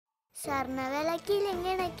KSFE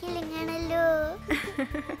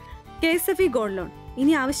gold loan.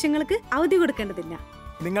 ഇനി ആവശ്യങ്ങൾക്ക് അവധി കൊടുക്കേണ്ടതില്ല.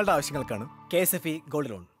 നിങ്ങളുടെ ആവശ്യങ്ങൾക്കാണ് KSFE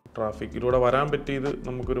ഗോൾഡ് ലോൺ. ട്രാഫിക്കിലൂടെ വരാൻ പറ്റിയത്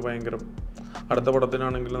നമുക്കൊരു ഭയങ്കര അടുത്ത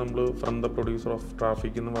പടത്തിനാണെങ്കിൽ നമ്മൾ from the producer of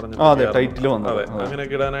traffic എന്ന് പറഞ്ഞ അതെ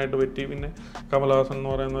അങ്ങനെയൊക്കെ ഇടാനായിട്ട് പറ്റി. പിന്നെ കമൽഹാസൻ എന്ന്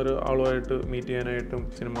പറയുന്ന ഒരു ആളുമായിട്ട് മീറ്റ് ചെയ്യാനായിട്ടും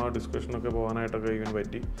സിനിമ ഡിസ്കഷനൊക്കെ പോകാനായിട്ടൊക്കെ ഇവൻ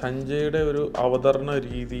പറ്റി. സഞ്ജയുടെ ഒരു അവതരണ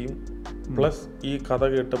രീതിയും പ്ലസ് ഈ കഥ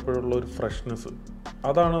കേട്ടപ്പോഴുള്ള ഒരു ഫ്രഷ്നെസ്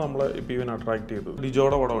അതാണ് നമ്മളെ ഇപ്പം ഇവൻ അട്രാക്ട് ചെയ്തത്.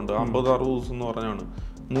 ഡിജോയുടെ പടമുണ്ട് 50-60 ദിവസം എന്ന് പറഞ്ഞാണ്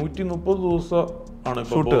 130 ദിവസം ആണ്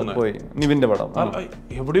ഇപ്പൊ പോകുന്നത്.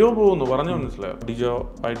 എവിടെയോ പോകുന്നു പറഞ്ഞ മനസ്സിലായോ. ഡിജോ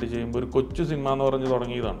ആയിട്ട് ചെയ്യുമ്പോൾ ഒരു കൊച്ചു സിനിമ എന്ന് പറഞ്ഞ്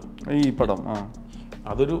തുടങ്ങിയതാണ് ഈ പടം.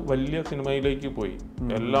 അതൊരു വലിയ സിനിമയിലേക്ക് പോയി.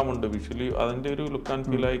 എല്ലാം ഉണ്ട് വിഷ്വലി. അതിന്റെ ഒരു ലുക്ക് ആൻഡ്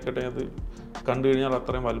ഫീൽ ആയിക്കട്ടെ. അത് കണ്ടു കഴിഞ്ഞാൽ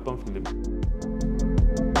അത്രയും വലുപ്പം ഫിലിം.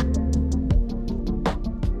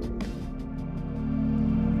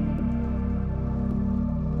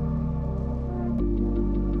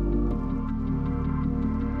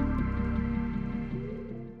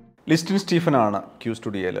 ലിസ്റ്റിൻ സ്റ്റീഫനാണ് ക്യൂ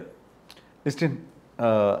സ്റ്റുഡിയോയിൽ. ലിസ്റ്റിൻ,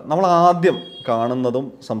 നമ്മൾ ആദ്യം കാണുന്നതും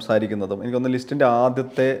സംസാരിക്കുന്നതും എനിക്കൊന്ന് ലിസ്റ്റിൻ്റെ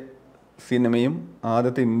ആദ്യത്തെ സിനിമയും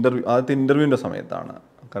ആദ്യത്തെ ഇൻ്റർവ്യൂവിൻ്റെ സമയത്താണ്.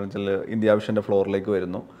 കാരണം വെച്ചാൽ ഇന്ത്യ വിഷൻ്റെ ഫ്ലോറിലേക്ക്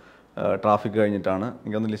വരുന്നു. ട്രാഫിക് കഴിഞ്ഞിട്ടാണ്.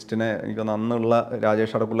 എനിക്കൊന്ന് അന്നുള്ള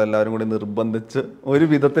രാജേഷ് അടക്കമുള്ള എല്ലാവരും കൂടി നിർബന്ധിച്ച് ഒരു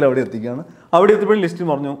വിധത്തിൽ അവിടെ എത്തിക്കുകയാണ്. അവിടെ എത്തിയപ്പോഴും ലിസ്റ്റിൻ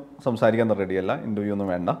പറഞ്ഞു സംസാരിക്കാൻ റെഡിയല്ല, ഇൻ്റർവ്യൂ ഒന്നും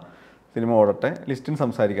വേണ്ട, സിനിമ ഓടട്ടെ, ലിസ്റ്റിൻ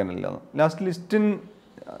സംസാരിക്കാനില്ല എന്ന്. ലാസ്റ്റ് ലിസ്റ്റിൻ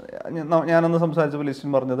ഞാനന്ന് സംസാരിച്ചപ്പോൾ ലിസ്റ്റിൻ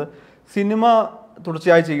പറഞ്ഞത് സിനിമ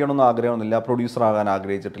തുടർച്ചയായി ചെയ്യണമെന്ന് ആഗ്രഹമൊന്നുമില്ല, പ്രൊഡ്യൂസർ ആകാൻ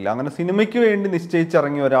ആഗ്രഹിച്ചിട്ടില്ല, അങ്ങനെ സിനിമയ്ക്ക് വേണ്ടി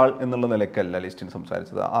നിശ്ചയിച്ചിറങ്ങിയ ഒരാൾ എന്നുള്ള നിലയ്ക്കല്ല ലിസ്റ്റിൻ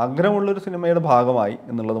സംസാരിച്ചത്. ആഗ്രഹമുള്ളൊരു സിനിമയുടെ ഭാഗമായി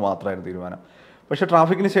എന്നുള്ളത് മാത്രമായിരുന്നു തീരുമാനം. പക്ഷേ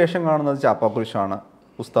ട്രാഫിക്കിന് ശേഷം കാണുന്നത് ചാപ്പാക്കുരിശാണ്,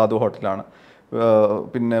 ഉസ്താദ് ഹോട്ടലാണ്,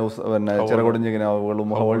 പിന്നെ ചിറകൊടിഞ്ഞിങ്ങനാവുകളും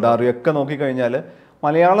ഹോൾഡാറും ഒക്കെ നോക്കിക്കഴിഞ്ഞാൽ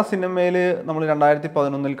മലയാള സിനിമയിൽ നമ്മൾ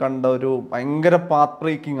 2011 കണ്ട ഒരു ഭയങ്കര പാത്ത്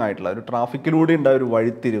ബ്രേക്കിംഗ് ആയിട്ടുള്ള ഒരു ട്രാഫിക്കിലൂടെ ഉണ്ടായ ഒരു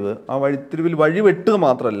വഴിത്തിരിവ്, ആ വഴിത്തിരിവിൽ വഴി വെട്ടുക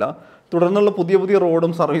മാത്രമല്ല തുടർന്നുള്ള പുതിയ പുതിയ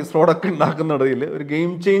റോഡും സർവീസ് റോഡൊക്കെ ഉണ്ടാക്കുന്നിടയിൽ ഒരു ഗെയിം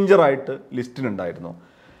ചേഞ്ചറായിട്ട് ലിസ്റ്റിനുണ്ടായിരുന്നു.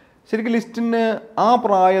 ശരിക്കും ലിസ്റ്റിന് ആ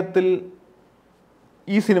പ്രായത്തിൽ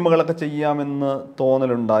ഈ സിനിമകളൊക്കെ ചെയ്യാമെന്ന്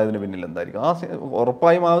തോന്നലുണ്ടായതിന് പിന്നിൽ എന്തായിരിക്കും?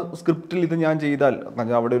 ഉറപ്പായും ആ സ്ക്രിപ്റ്റിൽ ഇത് ഞാൻ ചെയ്താൽ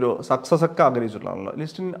അവിടെ ഒരു സക്സസ് ഒക്കെ ആഗ്രഹിച്ചിട്ടുള്ളതാണല്ലോ.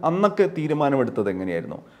 ലിസ്റ്റിൻ അന്നൊക്കെ തീരുമാനമെടുത്തത്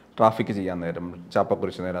എങ്ങനെയായിരുന്നു? ട്രാഫിക് ചെയ്യാൻ നേരം,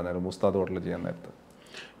 ചാപ്പാക്കുരിശ് നേരാൻ നേരം, ഉസ്താദ് ഹോട്ടൽ ചെയ്യാൻ നേരത്ത്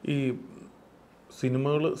ഈ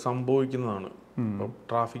സിനിമകൾ സംഭവിക്കുന്നതാണ്.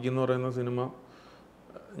 ട്രാഫിക് എന്ന് പറയുന്ന സിനിമ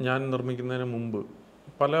ഞാൻ നിർമ്മിക്കുന്നതിന് മുമ്പ്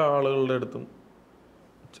പല ആളുകളുടെ അടുത്തും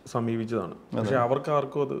സമീപിച്ചതാണ്. പക്ഷെ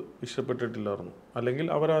ആർക്കും അത് ഇഷ്ടപ്പെട്ടിട്ടില്ലായിരുന്നു, അല്ലെങ്കിൽ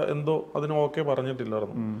അവർ എന്തോ അതിന് ഓക്കെ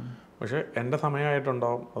പറഞ്ഞിട്ടില്ലായിരുന്നു. പക്ഷെ എൻ്റെ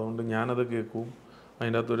സമയമായിട്ടുണ്ടാവും, അതുകൊണ്ട് ഞാനത് കേൾക്കും,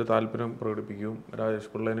 അതിൻ്റെ അകത്തൊരു താല്പര്യം പ്രകടിപ്പിക്കും,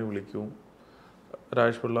 രാജേഷ് പിള്ളേനെ വിളിക്കും.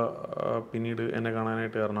 രാജേഷ് പിള്ള പിന്നീട് എന്നെ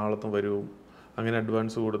കാണാനായിട്ട് എറണാകുളത്തും വരുവും. അങ്ങനെ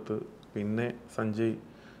അഡ്വാൻസ് കൊടുത്ത് പിന്നെ സഞ്ജയ്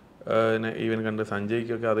ഈവൻ കണ്ട്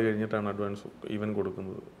സഞ്ജയ്ക്കൊക്കെ അത് കഴിഞ്ഞിട്ടാണ് അഡ്വാൻസ് ഈവൻ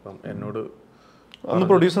കൊടുക്കുന്നത്. അപ്പം എന്നോട്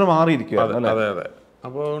പ്രൊഡ്യൂസർ മാറിയിരിക്കും. അതെ അതെ.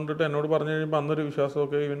 അപ്പോൾ അതുകൊണ്ടിട്ട് എന്നോട് പറഞ്ഞു കഴിയുമ്പോൾ അന്നൊരു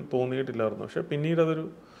വിശ്വാസമൊക്കെ ഇവൻ തോന്നിയിട്ടില്ലായിരുന്നു. പക്ഷെ പിന്നീട് അതൊരു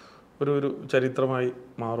ഒരു ചരിത്രമായി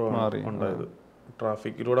മാറുകയാണ് ഉണ്ടായത്.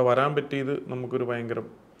 ട്രാഫിക്കിലൂടെ വരാൻ പറ്റിയത് നമുക്കൊരു ഭയങ്കര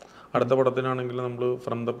അടുത്ത പടത്തിനാണെങ്കിൽ നമ്മൾ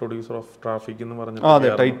from the producer of traffic എന്ന് പറഞ്ഞ അതെ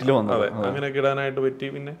അങ്ങനെയൊക്കെ ഇടാനായിട്ട് പറ്റി.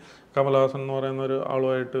 പിന്നെ കമൽഹാസൻ എന്ന് പറയുന്ന ഒരു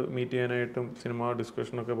ആളുമായിട്ട് മീറ്റ് ചെയ്യാനായിട്ടും സിനിമ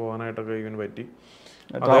ഡിസ്കഷനൊക്കെ പോകാനായിട്ടൊക്കെ ഇവന് പറ്റി.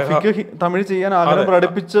 തമിഴ് ചെയ്യാൻ ആഗ്രഹം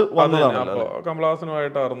പ്രകടിപ്പിച്ച് അപ്പോൾ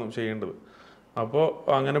കമൽഹാസനുമായിട്ടായിരുന്നു ചെയ്യേണ്ടത്. അപ്പോൾ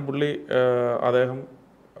അങ്ങനെ പുള്ളി അദ്ദേഹം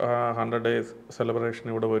 100 days സെലിബ്രേഷൻ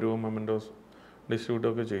ഇവിടെ വരുവും മൊമെൻറ്റോസ്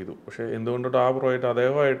ഡിസ്ട്രിബ്യൂട്ടൊക്കെ ചെയ്തു. പക്ഷേ എന്തുകൊണ്ടിട്ട് ആ പ്രോജക്റ്റ്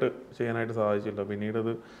അദ്ദേഹമായിട്ട് ചെയ്യാനായിട്ട് സാധിച്ചില്ല. പിന്നീട്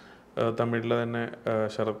അത് തമിഴിലെ തന്നെ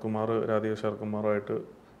രാധിക ശരത് കുമാറുമായിട്ട്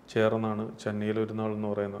ചേർന്നാണ് ചെന്നൈയിൽ ഒരു നാൾ എന്ന്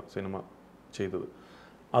പറയുന്ന സിനിമ ചെയ്തത്.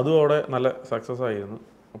 അതും അവിടെ നല്ല സക്സസ് ആയിരുന്നു.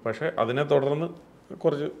 പക്ഷേ അതിനെ തുടർന്ന്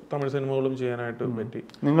കുറച്ച് തമിഴ് സിനിമകളും ചെയ്യാനായിട്ട് പറ്റി.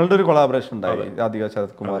 നിങ്ങളുടെ ഒരു കൊളാബറേഷൻ ഉണ്ടായി രാധിക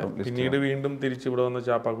ശരത് കുമാറും. പിന്നീട് വീണ്ടും തിരിച്ച് ഇവിടെ വന്ന്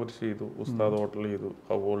ചാപ്പാക്കുരിശ് ചെയ്തു, ഉസ്താദ് ഹോട്ടൽ ചെയ്തു,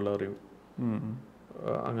 ഹോൾഡറിയും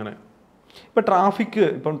അങ്ങനെ. ഇപ്പം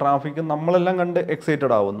ട്രാഫിക് നമ്മളെല്ലാം കണ്ട്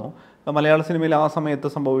എക്സൈറ്റഡ് ആവുന്നു. മലയാള സിനിമയിൽ ആ സമയത്ത്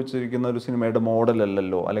സംഭവിച്ചിരിക്കുന്ന ഒരു സിനിമയുടെ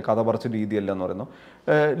മോഡലല്ലല്ലോ, അല്ലെ കഥ പറച്ച രീതിയല്ല എന്ന് പറയുന്നു.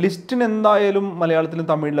 ലിസ്റ്റിന് എന്തായാലും മലയാളത്തിലും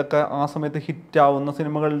തമിഴിലൊക്കെ ആ സമയത്ത് ഹിറ്റാവുന്ന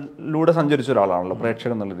സിനിമകളിലൂടെ സഞ്ചരിച്ച ഒരാളാണല്ലോ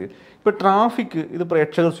പ്രേക്ഷകൻ എന്നുള്ള രീതിയിൽ. ഇപ്പം ട്രാഫിക് ഇത്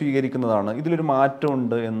പ്രേക്ഷകർ സ്വീകരിക്കുന്നതാണ്, ഇതിലൊരു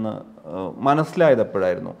മാറ്റമുണ്ട് എന്ന് മനസ്സിലായത്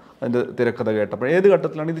എപ്പോഴായിരുന്നു? അതിൻ്റെ തിരക്കഥ കേട്ടപ്പോൾ ഏത്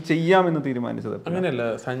ഘട്ടത്തിലാണ് ഇത് ചെയ്യാമെന്ന് തീരുമാനിച്ചത്? അങ്ങനെയല്ല,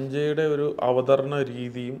 സഞ്ജയുടെ ഒരു അവതരണ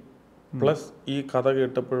രീതിയും പ്ലസ് ഈ കഥ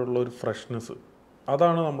കേട്ടപ്പോഴുള്ള ഒരു ഫ്രഷ്നെസ്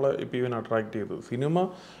അതാണ് നമ്മളെ ഇപ്പം ഇവൻ അട്രാക്ട് ചെയ്തത്. സിനിമ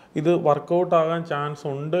ഇത് വർക്കൗട്ട് ആകാൻ ചാൻസ്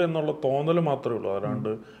ഉണ്ട് എന്നുള്ള തോന്നൽ മാത്രമേ ഉള്ളൂ.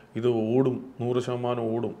 അല്ലാണ്ട് ഇത് ഓടും 100%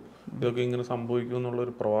 ഓടും, ഇതൊക്കെ ഇങ്ങനെ സംഭവിക്കും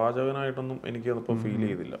എന്നുള്ളൊരു പ്രവാചകനായിട്ടൊന്നും എനിക്കതിപ്പോൾ ഫീൽ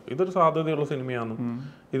ചെയ്തില്ല. ഇതൊരു സാധ്യതയുള്ള സിനിമയാണ്.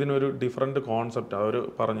 ഇതിനൊരു ഡിഫറെൻറ്റ് കോൺസെപ്റ്റ് അവർ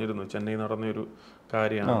പറഞ്ഞിരുന്നു. ചെന്നൈ നടന്നൊരു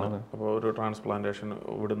കാര്യമാണ്. അപ്പോൾ ഒരു ട്രാൻസ്പ്ലാന്റേഷൻ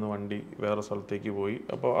ഇവിടുന്ന് വണ്ടി വേറെ സ്ഥലത്തേക്ക് പോയി.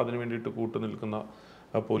 അപ്പോൾ അതിന് വേണ്ടിയിട്ട് കൂട്ടു നിൽക്കുന്ന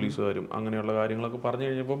പോലീസുകാരും അങ്ങനെയുള്ള കാര്യങ്ങളൊക്കെ പറഞ്ഞു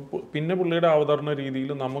കഴിഞ്ഞപ്പോൾ പിന്നെ പുള്ളിയുടെ അവതരണ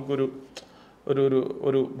രീതിയിൽ നമുക്കൊരു ഒരു ഒരു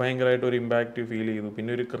ഒരു ഭയങ്കരമായിട്ട് ഒരു ഇമ്പാക്റ്റ് ഫീൽ ചെയ്തു.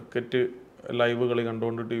 പിന്നെ ഒരു ക്രിക്കറ്റ് ലൈവ് കളി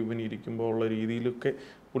കണ്ടുകൊണ്ടിട്ട് ഇവന് ഇരിക്കുമ്പോൾ ഉള്ള രീതിയിലൊക്കെ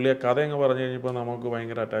പുള്ളി ആ കഥ അങ്ങ് പറഞ്ഞു കഴിഞ്ഞപ്പോൾ നമുക്ക്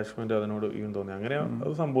ഭയങ്കര അറ്റാച്ച്മെൻറ്റ് അതിനോട് ഇവൻ തോന്നി. അങ്ങനെ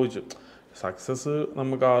അത് സംഭവിച്ചു. സക്സസ്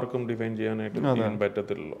നമുക്ക് ആർക്കും ഡിഫൈൻ ചെയ്യാൻ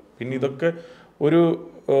പറ്റത്തില്ലല്ലോ. പിന്നെ ഇതൊക്കെ ഒരു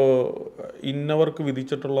ഇന്നവർക്ക്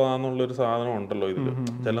വിധിച്ചിട്ടുള്ളതാണെന്നുള്ളൊരു സാധനം ഉണ്ടല്ലോ ഇതിൽ.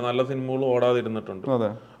 ചില നല്ല സിനിമകൾ ഓടാതിരുന്നിട്ടുണ്ട്,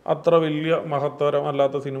 അത്ര വലിയ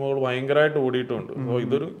മഹത്തരമല്ലാത്ത സിനിമകൾ ഭയങ്കരമായിട്ട് ഓടിയിട്ടുണ്ട്. സോ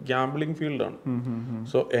ഇതൊരു ഗാംബ്ലിംഗ് ഫീൽഡാണ്.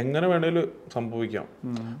 സോ എങ്ങനെ വേണേലും സംഭവിക്കാം.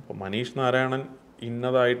 അപ്പോൾ മനീഷ് നാരായണൻ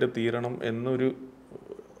ഇന്നതായിട്ട് തീരണം എന്നൊരു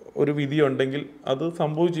വിധി ഉണ്ടെങ്കിൽ അത്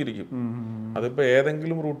സംഭവിച്ചിരിക്കും. അതിപ്പോൾ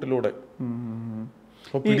ഏതെങ്കിലും റൂട്ടിലൂടെ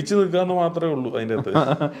പിടിച്ചു നിൽക്കാന്ന് മാത്രമേ ഉള്ളൂ അതിൻ്റെ അകത്ത്.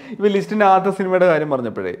 ഇപ്പൊ ലിസ്റ്റിന്റെ ആദ്യത്തെ സിനിമയുടെ കാര്യം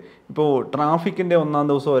പറഞ്ഞപ്പോഴേ, ഇപ്പോൾ ട്രാഫിക്കിന്റെ 1-ാം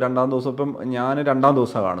ദിവസമോ 2-ാം ദിവസമോ, ഇപ്പം ഞാൻ 2-ാം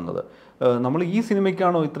ദിവസമാണ് കാണുന്നത്. നമ്മൾ ഈ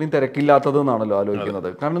സിനിമയ്ക്കാണോ ഇത്രയും തിരക്കില്ലാത്തത് എന്നാണല്ലോ ആലോചിക്കുന്നത്.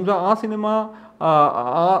 കാരണം ആ സിനിമ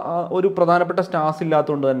ഒരു പ്രധാനപ്പെട്ട സ്റ്റാർസ്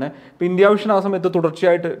ഇല്ലാത്തതുകൊണ്ട് തന്നെ ഇപ്പം ഇന്ത്യ വിഷൻ ആ സമയത്ത്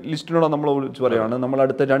തുടർച്ചയായിട്ട് ലിസ്റ്റിനോട് നമ്മൾ വിളിച്ച് പറയുകയാണ്, നമ്മൾ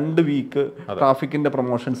അടുത്ത 2 വീക്ക് ട്രാഫിക്കിന്റെ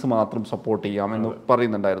പ്രൊമോഷൻസ് മാത്രം സപ്പോർട്ട് ചെയ്യാം എന്ന്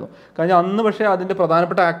പറയുന്നുണ്ടായിരുന്നു. കാരണം അന്ന് പക്ഷേ അതിന്റെ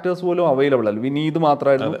പ്രധാനപ്പെട്ട ആക്ടേഴ്സ് പോലും അവൈലബിൾ അല്ല. വിനീത്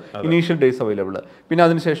മാത്രമായിരുന്നു ഇനീഷ്യൽ ഡേയ്സ് അവൈലബിൾ. പിന്നെ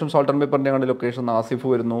അതിനുശേഷം സോൾട്ട് ആൻഡ് പേപ്പറിന്റെ കണ്ട് ലൊക്കേഷൻ ആസിഫ്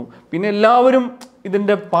വരുന്നു. പിന്നെ എല്ലാവരും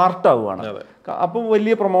ഇതിന്റെ പാർട്ടാവുകയാണ്. അപ്പം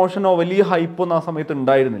വലിയ പ്രൊമോഷനോ വലിയ ഹൈപ്പോ ഒന്നും ആ സമയത്ത്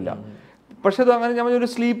ഉണ്ടായിരുന്നില്ല. പക്ഷെ അത് അങ്ങനെ ഞാൻ ഒരു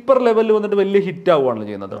സ്ലീപ്പർ ലെവലിൽ വന്നിട്ട് വലിയ ഹിറ്റ് ആവുകയാണല്ലോ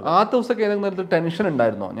ചെയ്യുന്നത്. ആ ദിവസമൊക്കെ ഏതെങ്കിലും തരത്തിൽ ടെൻഷൻ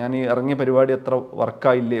ഉണ്ടായിരുന്നോ? ഞാൻ ഈ ഇറങ്ങിയ പരിപാടി എത്ര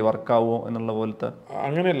വർക്കായില്ലേ, വർക്കാവോ എന്നുള്ള പോലത്തെ?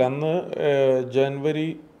 അങ്ങനെയല്ല, അന്ന് ജനുവരി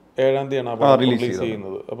 7-ാം തീയതിയാണ് റിലീസ്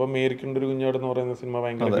ചെയ്യുന്നത്. അപ്പം മേരിക്കുണ്ട് ഒരു കുഞ്ഞാട് എന്ന് പറയുന്ന സിനിമ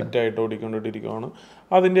ഭയങ്കര ഹിറ്റായിട്ട് ഓടിക്കൊണ്ടിട്ടിരിക്കുകയാണ്.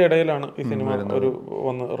 അതിൻ്റെ ഇടയിലാണ് ഈ സിനിമ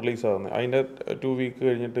വന്ന് റിലീസാകുന്നത്. അതിൻ്റെ 2 വീക്ക്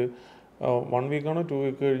കഴിഞ്ഞിട്ട് 1 വീക്കാണോ 2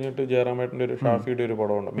 വീക്ക് കഴിഞ്ഞിട്ട് ജയറാമേട്ടൻ്റെ ഒരു ഷാഫിയുടെ ഒരു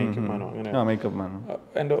പടമുണ്ട്, മേക്കപ്പ് മാനോ, അങ്ങനെ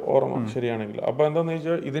എൻ്റെ ഓർമ്മ ശരിയാണെങ്കിൽ. അപ്പോൾ എന്താണെന്ന്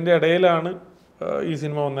വെച്ചാൽ ഇതിൻ്റെ ഇടയിലാണ് ഈ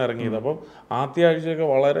സിനിമ വന്ന് ഇറങ്ങിയത്. അപ്പം ആദ്യ ആഴ്ചയൊക്കെ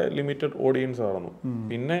വളരെ ലിമിറ്റഡ് ഓഡിയൻസ് ആയിരുന്നു.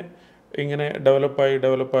 പിന്നെ ഇങ്ങനെ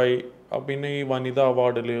ഡെവലപ്പായി പിന്നെ ഈ വനിതാ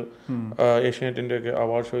അവാർഡിൽ ഏഷ്യാനെറ്റിൻ്റെ ഒക്കെ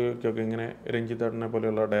അവാർഡ് ഷോയ്ക്കൊക്കെ ഇങ്ങനെ രഞ്ജിത്തേട്ടനെ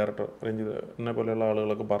പോലെയുള്ള ഡയറക്ടർ രഞ്ജിത്തേട്ടനെ പോലെയുള്ള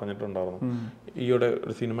ആളുകളൊക്കെ പറഞ്ഞിട്ടുണ്ടായിരുന്നു, ഈയുടെ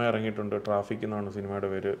ഒരു സിനിമ ഇറങ്ങിയിട്ടുണ്ട്, ട്രാഫിക് എന്നാണ് സിനിമയുടെ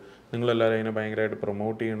പേര്, നിങ്ങളെല്ലാവരും അതിനെ ഭയങ്കരമായിട്ട്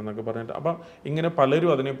പ്രൊമോട്ട് ചെയ്യണം എന്നൊക്കെ പറഞ്ഞിട്ട്. അപ്പം ഇങ്ങനെ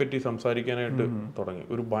പലരും അതിനെപ്പറ്റി സംസാരിക്കാനായിട്ട് തുടങ്ങി,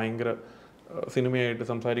 ഒരു ഭയങ്കര സിനിമയായിട്ട്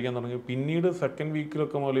സംസാരിക്കാൻ തുടങ്ങി. പിന്നീട് 2nd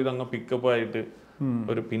വീക്കിലൊക്കെ മുതൽ ഇതങ്ങ് പിക്കപ്പ് ആയിട്ട്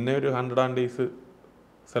പിന്നെ ഒരു 100 days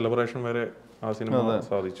സെലിബ്രേഷൻ വരെ ആ സിനിമ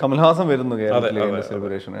സാധിച്ചു. കമൽഹാസൻ വരുന്നു കേരളത്തിലെ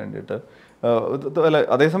സെലിബ്രേഷന് വേണ്ടിയിട്ട്.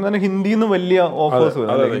 അതേസമയം തന്നെ ഹിന്ദിയിൽ നിന്ന് വലിയ ഓഫേഴ്സ്.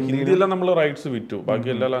 ഹിന്ദിയിലെല്ലാം നമ്മൾ റൈറ്റ്സ് വിറ്റു, ബാക്കി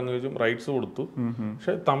എല്ലാ ലാംഗ്വേജും റൈറ്റ്സ് കൊടുത്തു.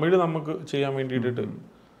 പക്ഷെ തമിഴ് നമുക്ക് ചെയ്യാൻ വേണ്ടിയിട്ട്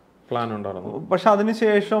പ്ലാൻ ഉണ്ടായിരുന്നു. പക്ഷെ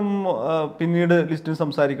അതിനുശേഷം പിന്നീട് ലിസ്റ്റിന്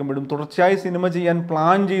സംസാരിക്കുമ്പോഴും തുടർച്ചയായി സിനിമ ചെയ്യാൻ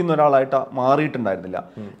പ്ലാൻ ചെയ്യുന്ന ഒരാളായിട്ട് മാറിയിട്ടുണ്ടായിരുന്നില്ല.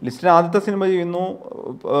 ലിസ്റ്റിന് ആദ്യത്തെ സിനിമ ചെയ്യുന്നു,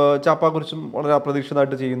 ചാപ്പാക്കുറിച്ചും വളരെ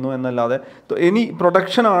അപ്രതീക്ഷിതമായിട്ട് ചെയ്യുന്നു എന്നല്ലാതെ ഇനി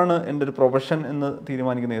പ്രൊഡക്ഷനാണ് എൻ്റെ ഒരു പ്രൊഫഷൻ എന്ന്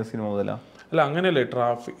തീരുമാനിക്കുന്ന ഏത് സിനിമ മുതലാണ്? അല്ല, അങ്ങനെയല്ലേ.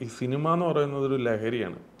 ഈ സിനിമ എന്ന് പറയുന്നത് ഒരു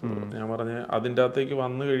ലഹരിയാണ്. ഞാൻ പറഞ്ഞ അതിൻ്റെ അകത്തേക്ക്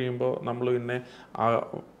വന്നു കഴിയുമ്പോൾ നമ്മൾ പിന്നെ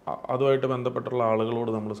അതുമായിട്ട് ബന്ധപ്പെട്ടുള്ള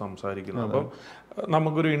ആളുകളോട് നമ്മൾ സംസാരിക്കുന്നു. അപ്പം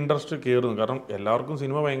നമുക്കൊരു ഇൻട്രസ്റ്റ് കയറുന്നു. കാരണം എല്ലാവർക്കും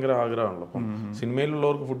സിനിമ ഭയങ്കര ആഗ്രഹമാണല്ലോ. അപ്പം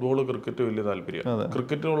സിനിമയിലുള്ളവർക്ക് ഫുട്ബോൾ, ക്രിക്കറ്റ് വലിയ താല്പര്യം,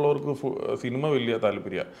 ക്രിക്കറ്റിലുള്ളവർക്ക് സിനിമ വലിയ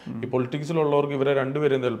താല്പര്യം, ഈ പൊളിറ്റിക്സിലുള്ളവർക്ക് ഇവരെ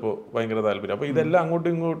രണ്ടുപേരെയും ചിലപ്പോൾ ഭയങ്കര താല്പര്യം. അപ്പോൾ ഇതെല്ലാം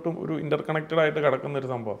അങ്ങോട്ടും ഇങ്ങോട്ടും ഒരു ഇന്റർകണക്റ്റഡ് ആയിട്ട് കിടക്കുന്ന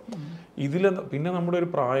ഒരു സംഭവം. ഇതിൽ പിന്നെ നമ്മുടെ ഒരു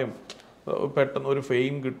പ്രായം, പെട്ടെന്ന് ഒരു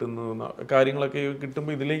ഫെയിം കിട്ടുന്ന കാര്യങ്ങളൊക്കെ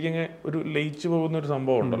കിട്ടുമ്പോൾ ഇതിലേക്ക് ഇങ്ങനെ ഒരു ലയിച്ചു പോകുന്ന ഒരു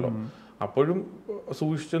സംഭവം ഉണ്ടല്ലോ. അപ്പോഴും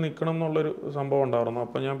സൂക്ഷിച്ച് നിൽക്കണം എന്നുള്ളൊരു സംഭവം ഉണ്ടായിരുന്നു.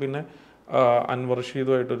 അപ്പം ഞാൻ പിന്നെ അൻവർ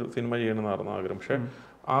റഷീദുമായിട്ടൊരു സിനിമ ചെയ്യണമെന്നായിരുന്നു ആഗ്രഹം. പക്ഷെ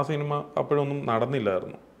ആ സിനിമ അപ്പോഴൊന്നും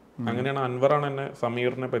നടന്നില്ലായിരുന്നു. അങ്ങനെയാണ് അൻവറാണ് എന്നെ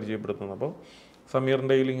സമീറിനെ പരിചയപ്പെടുത്തുന്നത്. അപ്പോൾ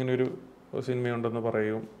സമീറിൻ്റെ കയ്യിൽ ഇങ്ങനെ ഒരു സിനിമയുണ്ടെന്ന്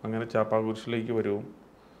പറയും. അങ്ങനെ ചാപ്പാക്കുരിശിലേക്ക് വരും.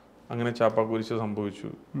 അങ്ങനെ ചാപ്പാക്കുരിശ്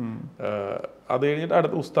സംഭവിച്ചു. അത് കഴിഞ്ഞിട്ട്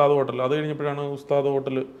അടുത്ത ഉസ്താദ് ഹോട്ടൽ. അത് കഴിഞ്ഞപ്പോഴാണ് ഉസ്താദ്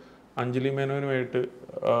ഹോട്ടൽ അഞ്ജലി മേനോനുമായിട്ട്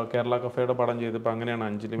കേരള കഫേയുടെ പടം ചെയ്തപ്പോൾ അങ്ങനെയാണ്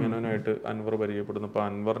അഞ്ജലി മേനോനുമായിട്ട് അൻവർ പരിചയപ്പെടുന്നത്. അപ്പോൾ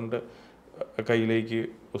അൻവറിൻ്റെ കയ്യിലേക്ക്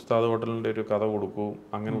ഉസ്താദ് ഹോട്ടലിൻ്റെ ഒരു കഥ കൊടുക്കുകയും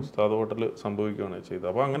അങ്ങനെ ഉസ്താദ് ഹോട്ടൽ സംഭവിക്കുകയാണ് ചെയ്തത്.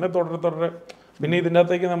 അപ്പോൾ അങ്ങനെ തുടരെ പിന്നെ ഇതിൻ്റെ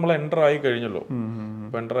അകത്തേക്ക് നമ്മൾ എൻ്റർ ആയി കഴിഞ്ഞല്ലോ.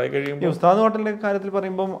 അപ്പോൾ എൻ്റർ ആയി കഴിയുമ്പോൾ ഉസ്താദ് ഹോട്ടലിൻ്റെ കാര്യത്തിൽ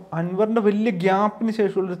പറയുമ്പോൾ അൻവറിൻ്റെ വലിയ ഗ്യാപ്പിന്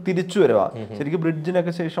ശേഷമുള്ള തിരിച്ചു വരവാ. ശരിക്കും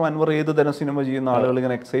ബ്രിഡ്ജിനൊക്കെ ശേഷം അൻവർ ഏത് തരം സിനിമ ചെയ്യുന്ന ആളുകൾ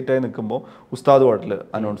ഇങ്ങനെ എക്സൈറ്റ് ആയി നിൽക്കുമ്പോൾ ഉസ്താദ് ഹോട്ടൽ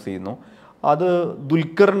അനൗൺസ് ചെയ്യുന്നു. അത്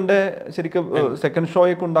ദുൽഖറിന്റെ ശരിക്കും 2nd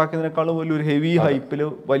ഷോയൊക്കെ ഉണ്ടാക്കിയതിനേക്കാളും വലിയൊരു ഹെവി ഹൈപ്പിൽ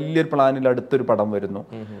വലിയൊരു പ്ലാനിൽ അടുത്തൊരു പടം വരുന്നു.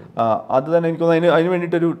 അത് തന്നെ എനിക്ക് തോന്നുന്നു അതിന്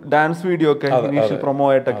വേണ്ടിയിട്ടൊരു ഡാൻസ് വീഡിയോ ഒക്കെ ഇനീഷ്യൽ പ്രൊമോ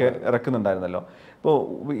ആയിട്ടൊക്കെ ഇറക്കുന്നുണ്ടായിരുന്നല്ലോ. ഇപ്പോൾ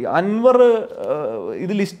അൻവർ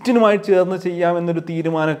ഇത് ലിസ്റ്റിനുമായി ചേർന്ന് ചെയ്യാമെന്നൊരു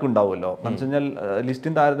തീരുമാനമൊക്കെ ഉണ്ടാവുമല്ലോ. എന്ന് വെച്ച് കഴിഞ്ഞാൽ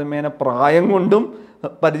ലിസ്റ്റിൻ താരതമ്യേന പ്രായം കൊണ്ടും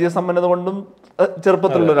പരിചയസമ്പന്നത കൊണ്ടും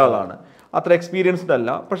ചെറുപ്പത്തിലുള്ള ഒരാളാണ്. അത്ര എക്സ്പീരിയൻസ്ഡ് അല്ല.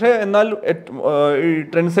 പക്ഷേ എന്നാൽ ഈ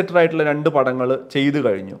ട്രെൻഡ് സെറ്റർ ആയിട്ടുള്ള 2 പടങ്ങൾ ചെയ്തു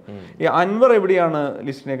കഴിഞ്ഞു. ഈ അൻവർ എവിടെയാണ്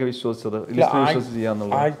ലിസ്റ്റിനെയൊക്കെ വിശ്വസിച്ചത്, ലിസ്റ്റിനെ വിശ്വസിച്ച്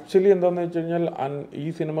ചെയ്യാന്നുള്ളത്? ആക്ച്വലി എന്താണെന്ന് വെച്ച് കഴിഞ്ഞാൽ ഈ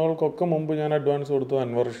സിനിമകൾക്കൊക്കെ മുമ്പ് ഞാൻ അഡ്വാൻസ് കൊടുത്തത്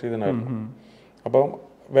അൻവർ റഷീദിനായിരുന്നു. അപ്പം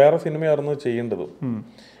വേറെ സിനിമയായിരുന്നു ചെയ്യേണ്ടത്.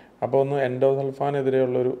 അപ്പോൾ ഒന്ന്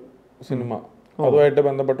എൻഡോസൾഫാനെതിരെയുള്ളൊരു സിനിമ, അതുമായിട്ട്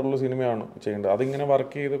ബന്ധപ്പെട്ടുള്ള സിനിമയാണ് ചെയ്യേണ്ടത്. അതിങ്ങനെ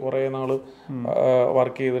വർക്ക് ചെയ്ത് കുറേ നാൾ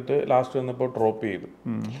വർക്ക് ചെയ്തിട്ട് ലാസ്റ്റ് വന്നപ്പോൾ ഡ്രോപ്പ് ചെയ്തു.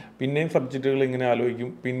 പിന്നെയും സബ്ജക്റ്റുകൾ ഇങ്ങനെ ആലോചിക്കും,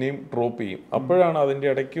 പിന്നെയും ഡ്രോപ്പ് ചെയ്യും. അപ്പോഴാണ് അതിൻ്റെ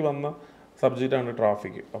ഇടയ്ക്ക് വന്ന സബ്ജക്റ്റാണ്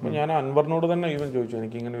ട്രാഫിക്. അപ്പോൾ ഞാൻ അൻവറിനോട് തന്നെ ഈവൻ ചോദിച്ചു,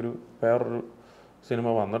 എനിക്കിങ്ങനെ വേറൊരു സിനിമ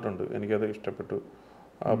വന്നിട്ടുണ്ട്, എനിക്കത് ഇഷ്ടപ്പെട്ടു,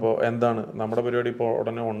 അപ്പോൾ എന്താണ് നമ്മുടെ പരിപാടി ഇപ്പോൾ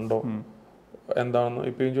ഉടനെ ഉണ്ടോ എന്താണെന്ന്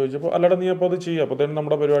ഇപ്പോഴും ചോദിച്ചപ്പോൾ അല്ലടാ നീ അപ്പോൾ അത് ചെയ്യുക, അപ്പോൾ തന്നെ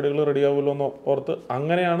നമ്മുടെ പരിപാടികൾ റെഡി ആവുമല്ലോ എന്ന് ഓർത്ത്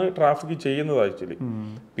അങ്ങനെയാണ് ട്രാഫിക് ചെയ്യുന്നത് ആക്ച്വലി.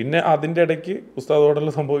 പിന്നെ അതിൻ്റെ ഇടയ്ക്ക് ഉസ്താദ്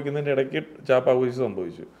ഹോട്ടലിൽ സംഭവിക്കുന്നതിൻ്റെ ഇടയ്ക്ക് ചാപ്പാകുശി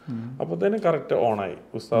സംഭവിച്ചു. അപ്പോൾ തന്നെ കറക്റ്റ് ഓണായി.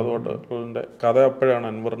 ഉസ്താദ് ഹോട്ടലിൻ്റെ കഥ അപ്പോഴാണ്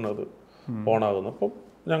അൻവറിനത് ഓണാകുന്നത്. അപ്പം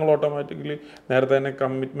ഞങ്ങൾ ഓട്ടോമാറ്റിക്കലി നേരത്തെ തന്നെ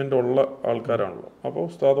കമ്മിറ്റ്മെൻ്റ് ഉള്ള ആൾക്കാരാണല്ലോ. അപ്പോൾ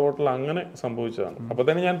ഉസ്താദ് ഹോട്ടൽ അങ്ങനെ സംഭവിച്ചതാണ്. അപ്പോൾ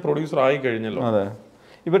തന്നെ ഞാൻ പ്രൊഡ്യൂസർ ആയി കഴിഞ്ഞല്ലോ. അതെ,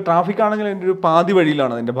 ഇപ്പോൾ ട്രാഫിക് ആണെങ്കിൽ അതിൻ്റെ ഒരു പാതി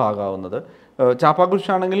വഴിയിലാണ് അതിൻ്റെ ഭാഗമാവുന്നത്. ചാപ്പാക്കുഷ്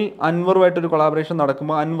ആണെങ്കിൽ അൻവറുമായിട്ടൊരു കൊളാബറേഷൻ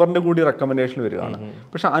നടക്കുമ്പോൾ അൻവറിൻ്റെ കൂടി റെക്കമെൻഡേഷൻ വരികയാണ്.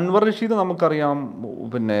 പക്ഷെ അൻവർ റഷീദ് നമുക്കറിയാം,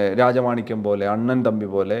 പിന്നെ രാജമാണിക്യം പോലെ, അണ്ണൻ തമ്പി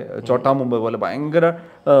പോലെ, ചോട്ടാ മുംബൈ പോലെ ഭയങ്കര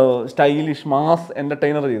സ്റ്റൈലിഷ് മാസ്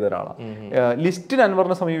എൻ്റർടൈനർ ചെയ്ത ഒരാളാണ്. ലിസ്റ്റിൽ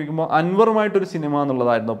അൻവറിനെ സമീപിക്കുമ്പോൾ അൻവറുമായിട്ടൊരു സിനിമ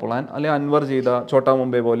എന്നുള്ളതായിരുന്നു പ്ലാൻ, അല്ലെങ്കിൽ അൻവർ ചെയ്ത ചോട്ടാ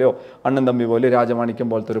മുംബൈ പോലെയോ അണ്ണൻ തമ്പി പോലെയോ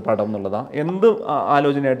രാജമാണിക്യം പോലത്തെ ഒരു പടം എന്നുള്ളതാണ് എന്ത്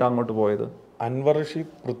ആലോചനയായിട്ട് അങ്ങോട്ട് പോയത്? അൻവർ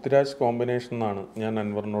റഷീദ് പൃഥ്വിരാജ് കോമ്പിനേഷൻ എന്നാണ് ഞാൻ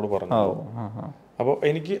അൻവറിനോട് പറഞ്ഞത്. അപ്പോൾ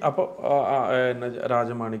എനിക്ക് അപ്പോൾ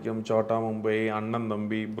രാജമാണിക്യം, ചോട്ടാ മുംബൈ, അണ്ണൻ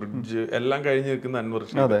തമ്പി, ബ്രിഡ്ജ് എല്ലാം കഴിഞ്ഞ് നിൽക്കുന്ന അൻവർ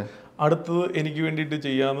റഷീദ് അടുത്തത് എനിക്ക് വേണ്ടിയിട്ട്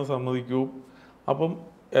ചെയ്യാമെന്ന് സമ്മതിക്കൂ. അപ്പം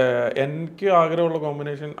എനിക്ക് ആഗ്രഹമുള്ള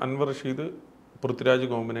കോമ്പിനേഷൻ അൻവർ റഷീദ് പൃഥ്വിരാജ്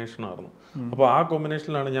കോമ്പിനേഷൻ ആയിരുന്നു. അപ്പോൾ ആ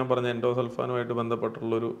കോമ്പിനേഷനിലാണ് ഞാൻ പറഞ്ഞ എൻഡോസൾഫാനുമായിട്ട്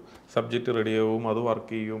ബന്ധപ്പെട്ടുള്ളൊരു സബ്ജക്റ്റ് റെഡിയാവും, അത്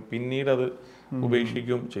വർക്ക് ചെയ്യും, പിന്നീട് അത്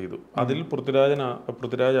ഉപേക്ഷിക്കുകയും ചെയ്തു. അതിൽ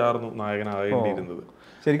പൃഥ്വിരാജ് ആയിരുന്നു നായകനാകേണ്ടിയിരുന്നത്.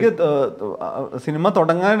 ശരിക്കും സിനിമ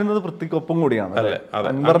തുടങ്ങാനിരുന്നത് പൃഥ്വിക്കൊപ്പം കൂടിയാണ്. അല്ലേ? അതെ,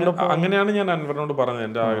 അങ്ങനെയാണ് ഞാൻ അൻവറിനോട് പറഞ്ഞത്.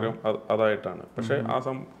 എൻ്റെ ആഗ്രഹം അതായിട്ടാണ്. പക്ഷെ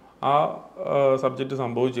ആ സബ്ജക്റ്റ്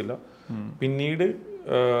സംഭവിച്ചില്ല. പിന്നീട്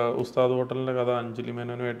ഉസ്താദ് ഹോട്ടലിൻ്റെ കഥ അഞ്ജലി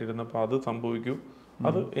മേനോനുമായിട്ടിരുന്നപ്പോൾ അത് സംഭവിക്കൂ.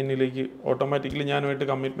 അത് എന്നിലേക്ക് ഓട്ടോമാറ്റിക്കലി ഞാനുമായിട്ട്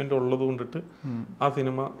കമ്മിറ്റ്മെന്റ് ഉള്ളത് കൊണ്ടിട്ട് ആ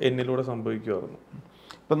സിനിമ എന്നിലൂടെ സംഭവിക്കുമായിരുന്നു.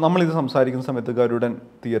 ഇപ്പം നമ്മളിത് സംസാരിക്കുന്ന സമയത്ത് ഗരുഡൻ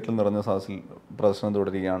തിയേറ്ററിൽ നിറഞ്ഞ സാഹസിൽ പ്രദർശനം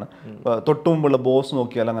തുടരുകയാണ്. തൊട്ടു മുമ്പുള്ള ബോസ്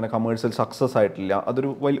നോക്കിയാൽ അങ്ങനെ കമേഴ്ഷ്യൽ സക്സസ് ആയിട്ടില്ല. അതൊരു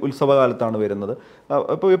വലിയ ഉത്സവകാലത്താണ് വരുന്നത്.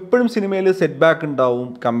 അപ്പോൾ എപ്പോഴും സിനിമയിൽ സെറ്റ് ബാക്ക് ഉണ്ടാവും,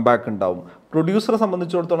 കം ബാക്ക് ഉണ്ടാവും. പ്രൊഡ്യൂസറെ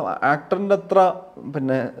സംബന്ധിച്ചിടത്തോളം ആക്ടറിൻ്റെ അത്ര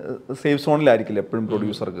പിന്നെ സേഫ് സോണിലായിരിക്കില്ല എപ്പോഴും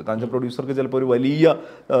പ്രൊഡ്യൂസർക്ക്. കാരണം പ്രൊഡ്യൂസർക്ക് ചിലപ്പോൾ ഒരു വലിയ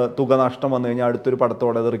തുക നഷ്ടം വന്നു കഴിഞ്ഞാൽ അടുത്തൊരു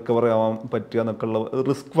പടത്തോടെ അത് റിക്കവർ ആവാൻ പറ്റുക എന്നൊക്കെ ഉള്ള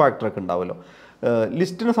റിസ്ക് ഫാക്ടറൊക്കെ ഉണ്ടാവുമല്ലോ.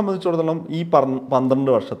 ലിസ്റ്റിനെ സംബന്ധിച്ചിടത്തോളം ഈ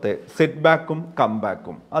 12 വർഷത്തെ സെറ്റ് ബാക്കും കം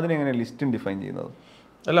ബാക്കും അതിനെങ്ങനെ ലിസ്റ്റിൻ ഡിഫൈൻ ചെയ്യുന്നത്?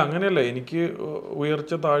 അല്ല, അങ്ങനെയല്ല. എനിക്ക്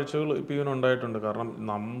ഉയർച്ച താഴ്ചകൾ ഇപ്പോൾ ഇവനുണ്ടായിട്ടുണ്ട്. കാരണം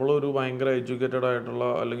നമ്മളൊരു ഭയങ്കര എഡ്യൂക്കേറ്റഡ് ആയിട്ടുള്ള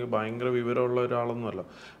അല്ലെങ്കിൽ ഭയങ്കര വിവരമുള്ള ഒരാളൊന്നുമല്ല.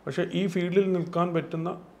 പക്ഷേ ഈ ഫീൽഡിൽ നിൽക്കാൻ പറ്റുന്ന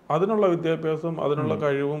അതിനുള്ള വിദ്യാഭ്യാസം, അതിനുള്ള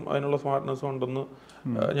കഴിവും അതിനുള്ള സ്മാർട്ട്നെസ്സും ഉണ്ടെന്ന്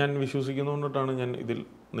ഞാൻ വിശ്വസിക്കുന്നതുകൊണ്ടിട്ടാണ് ഞാൻ ഇതിൽ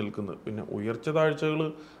നിൽക്കുന്നത്. പിന്നെ ഉയർച്ച താഴ്ചകൾ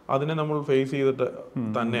അതിനെ നമ്മൾ ഫേസ് ചെയ്തിട്ട്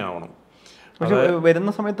തന്നെ ആവണം. പക്ഷെ വരുന്ന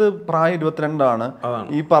സമയത്ത് പ്രായം 22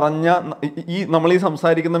 ഈ പറഞ്ഞ നമ്മൾ ഈ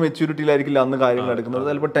സംസാരിക്കുന്ന മെച്യൂരിറ്റിയിലായിരിക്കില്ല അന്ന് കാര്യങ്ങൾ എടുക്കുന്നത്.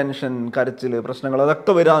 ചിലപ്പോൾ ടെൻഷൻ, കരച്ചിൽ, പ്രശ്നങ്ങൾ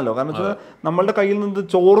അതൊക്കെ വരാമല്ലോ. കാരണം വെച്ചാൽ നമ്മളുടെ കയ്യിൽ നിന്ന്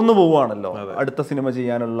ചോർന്നു പോവുകയാണല്ലോ. അടുത്ത സിനിമ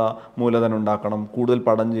ചെയ്യാനുള്ള മൂലധനം ഉണ്ടാക്കണം, കൂടുതൽ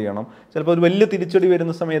പടം ചെയ്യണം. ചിലപ്പോൾ ഒരു വലിയ തിരിച്ചടി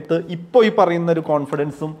വരുന്ന സമയത്ത് ഇപ്പോൾ ഈ പറയുന്ന ഒരു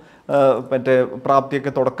കോൺഫിഡൻസും മറ്റേ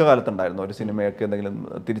പ്രാപ്തിയൊക്കെ തുടക്കകാലത്തുണ്ടായിരുന്നു. ഒരു സിനിമയൊക്കെ എന്തെങ്കിലും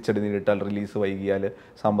തിരിച്ചടി നേരിട്ടാൽ, റിലീസ് വൈകിയാൽ,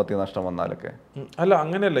 സാമ്പത്തിക നഷ്ടം വന്നാലൊക്കെ. അല്ല,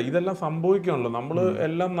 അങ്ങനെയല്ല. ഇതെല്ലാം സംഭവിക്കണല്ലോ. നമ്മൾ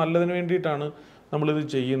എല്ലാം നല്ലതിന് വേണ്ടിയിട്ടാണ് നമ്മളിത്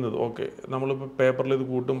ചെയ്യുന്നത്. ഓക്കെ, നമ്മളിപ്പോൾ പേപ്പറിൽ ഇത്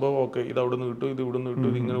കൂട്ടുമ്പോൾ ഓക്കെ ഇത് അവിടെ നിന്ന് കിട്ടും, ഇത് ഇവിടെ നിന്ന് കിട്ടും,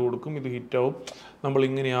 ഇത് ഇങ്ങനെ കൊടുക്കും, ഇത് ഹിറ്റാവും, നമ്മൾ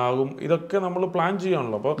ഇങ്ങനെയാകും, ഇതൊക്കെ നമ്മൾ പ്ലാൻ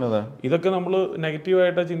ചെയ്യാണല്ലോ. അപ്പോൾ ഇതൊക്കെ നമ്മൾ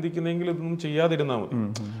നെഗറ്റീവായിട്ടാണ് ചിന്തിക്കുന്നതെങ്കിൽ ഇതൊന്നും ചെയ്യാതിരുന്നാൽ മതി.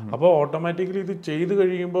 അപ്പോൾ ഓട്ടോമാറ്റിക്കലി ഇത് ചെയ്ത്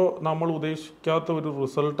കഴിയുമ്പോൾ നമ്മൾ ഉദ്ദേശിക്കാത്ത ഒരു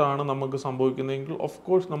റിസൾട്ടാണ് നമുക്ക് സംഭവിക്കുന്നതെങ്കിൽ ഓഫ്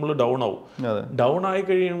കോഴ്സ് നമ്മൾ ഡൗൺ ആവും. ഡൗൺ ആയി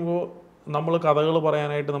കഴിയുമ്പോൾ നമ്മൾ കഥകൾ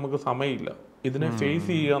പറയാനായിട്ട് നമുക്ക് സമയമില്ല. ഇതിനെ ഫേസ്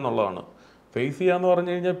ചെയ്യുക എന്നുള്ളതാണ്. ഫേസ് ചെയ്യുക എന്ന്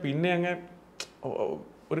പറഞ്ഞു കഴിഞ്ഞാൽ പിന്നെ അങ്ങനെ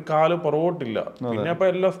ഒരു കാല് പുറകോട്ടില്ല. പിന്നെ അപ്പം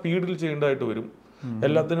എല്ലാം സ്പീഡിൽ ചെയ്യേണ്ടതായിട്ട് വരും.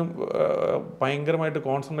 എല്ലാത്തിനും ഭയങ്കരമായിട്ട്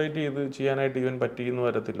കോൺസെൻട്രേറ്റ് ചെയ്ത് ചെയ്യാനായിട്ട് ഇവൻ പറ്റിയെന്ന്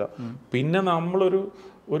വരത്തില്ല. പിന്നെ നമ്മളൊരു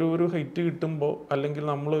ഒരു ഹിറ്റ് കിട്ടുമ്പോൾ അല്ലെങ്കിൽ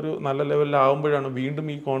നമ്മളൊരു നല്ല ലെവലിലാവുമ്പോഴാണ് വീണ്ടും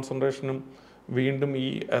ഈ കോൺസെൻട്രേഷനും വീണ്ടും ഈ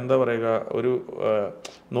എന്താ പറയുക ഒരു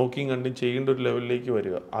നോക്കിയും കണ്ടും ചെയ്യേണ്ട ഒരു ലെവലിലേക്ക്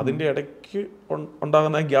വരിക. അതിൻ്റെ ഇടയ്ക്ക്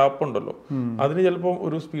ഉണ്ടാകുന്ന ഗ്യാപ്പ് ഉണ്ടല്ലോ, അതിന് ചിലപ്പം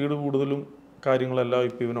ഒരു സ്പീഡ് കൂടുതലും കാര്യങ്ങളെല്ലാം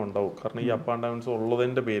ഇപ്പം ഇവനുണ്ടാവും. കാരണം ഈ അപ്പ് ആൻഡ് ഡൗൺസ്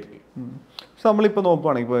ഉള്ളതിൻ്റെ പേരിൽ. പക്ഷെ നമ്മളിപ്പോൾ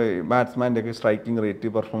നോക്കുകയാണെങ്കിൽ ഇപ്പോൾ ബാറ്റ്സ്മാൻ്റെ ഒക്കെ സ്ട്രൈക്കിംഗ്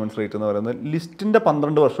റേറ്റ്, പെർഫോമൻസ് റേറ്റ് എന്ന് പറയുന്നത് ലിസ്റ്റിൻ്റെ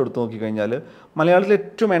 12 വർഷം എടുത്ത് നോക്കിക്കഴിഞ്ഞാൽ മലയാളത്തിലെ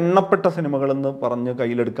ഏറ്റവും എണ്ണപ്പെട്ട സിനിമകളെന്ന് പറഞ്ഞ്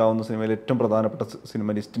കയ്യിലെടുക്കാവുന്ന സിനിമയിൽ ഏറ്റവും പ്രധാനപ്പെട്ട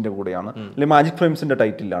സിനിമ ലിസ്റ്റിൻ്റെ കൂടെയാണ്, അല്ലെങ്കിൽ മാജിക് ഫ്രെയിംസിൻ്റെ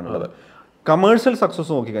ടൈറ്റിലാണുള്ളത്. കമേഴ്ഷ്യൽ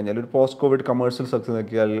സക്സസ് നോക്കിക്കഴിഞ്ഞാൽ ഒരു പോസ്റ്റ് കോവിഡ് കമേഴ്ഷ്യൽ സക്സസ്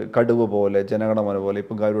നോക്കിയാൽ കടുവ പോലെ, ജനഗണമന പോലെ,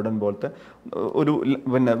 ഇപ്പം ഗരുഡൻ പോലത്തെ ഒരു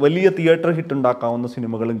വലിയ തിയേറ്റർ ഹിറ്റ് ഉണ്ടാക്കാവുന്ന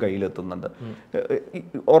സിനിമകളും കയ്യിലെത്തുന്നുണ്ട്.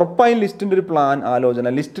 ഉറപ്പായും ലിസ്റ്റിൻ്റെ ഒരു പ്ലാൻ,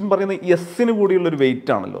 ആലോചന, ലിസ്റ്റിൻ പറയുന്ന എസ്സിന് കൂടിയുള്ളൊരു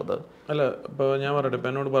വെയിറ്റ് ആണല്ലോ അത്. അല്ല, ഇപ്പോൾ ഞാൻ പറയട്ടെ,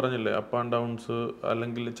 ഇപ്പം എന്നോട് പറഞ്ഞില്ലേ അപ്പ് ആൻഡ് ഡൗൺസ്,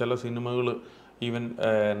 അല്ലെങ്കിൽ ചില സിനിമകൾ ഈവൻ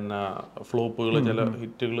ഫ്ലോപ്പുകൾ, ചില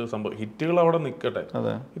ഹിറ്റുകൾ അവിടെ നിൽക്കട്ടെ,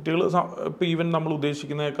 ഹിറ്റുകൾ ഇപ്പം ഈവൻ നമ്മൾ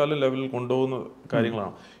ഉദ്ദേശിക്കുന്നതിനേക്കാളും ലെവലിൽ കൊണ്ടുപോകുന്ന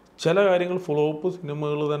കാര്യങ്ങളാണ്. ചില കാര്യങ്ങൾ ഫ്ലോപ്പ്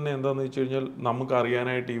സിനിമകൾ തന്നെ എന്താണെന്ന് വെച്ച് കഴിഞ്ഞാൽ നമുക്ക്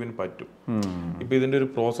അറിയാനായിട്ട് ഈവൻ പറ്റും. ഇപ്പം ഇതിൻ്റെ ഒരു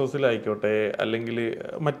പ്രോസസ്സിലായിക്കോട്ടെ, അല്ലെങ്കിൽ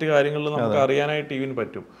മറ്റു കാര്യങ്ങളിൽ നമുക്ക് അറിയാനായിട്ട് ഈവൻ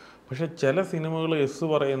പറ്റും. പക്ഷെ ചില സിനിമകൾ എസ്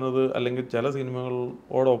പറയുന്നത്, അല്ലെങ്കിൽ ചില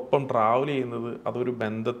സിനിമകളോടൊപ്പം ട്രാവൽ ചെയ്യുന്നത് അതൊരു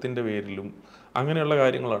ബന്ധത്തിൻ്റെ പേരിലും അങ്ങനെയുള്ള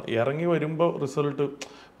കാര്യങ്ങളാണ്. ഇറങ്ങി വരുമ്പോൾ റിസൾട്ട്,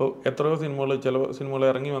 ഇപ്പോൾ എത്രയോ സിനിമകൾ, ചില സിനിമകൾ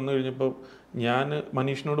ഇറങ്ങി വന്നു കഴിഞ്ഞപ്പോൾ ഞാൻ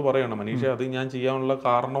മനീഷിനോട് പറയണം, മനീഷ് അത് ഞാൻ ചെയ്യാനുള്ള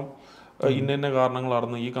കാരണം ഇന്ന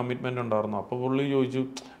കാരണങ്ങളായിരുന്നു, ഈ കമ്മിറ്റ്മെൻ്റ് ഉണ്ടായിരുന്നു. അപ്പോൾ പുള്ളി ചോദിച്ചു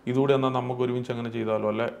ഇതുകൂടെ എന്നാൽ നമുക്ക് ഒരുമിച്ച് അങ്ങനെ ചെയ്താലോ,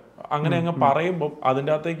 അല്ലെ അങ്ങനെ അങ്ങ് പറയുമ്പോൾ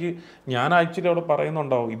അതിൻ്റെ അകത്തേക്ക് ഞാൻ ആക്ച്വലി അവിടെ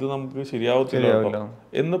പറയുന്നുണ്ടാവും ഇത് നമുക്ക് ശരിയാവത്തില്ല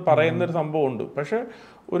എന്ന് പറയുന്നൊരു സംഭവമുണ്ട്. പക്ഷെ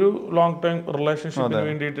ഒരു ലോങ് ടൈം റിലേഷൻഷിപ്പിന്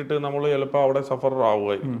വേണ്ടിയിട്ട് നമ്മൾ ചിലപ്പോൾ അവിടെ സഫർ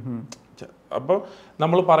ആവുമായിരിക്കും. അപ്പോൾ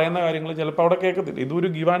നമ്മൾ പറയുന്ന കാര്യങ്ങൾ ചിലപ്പോൾ അവിടെ കേൾക്കത്തില്ല.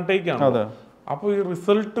 ഇതൊരു ഗിവ് ആൻഡ് ടേക്ക് ആണ്. അപ്പോൾ ഈ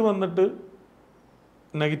റിസൾട്ട് വന്നിട്ട്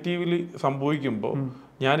നെഗറ്റീവ്ലി സംഭവിക്കുമ്പോൾ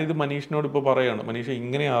ഞാനിത് മനീഷിനോട് ഇപ്പോൾ പറയാണ്, മനീഷ്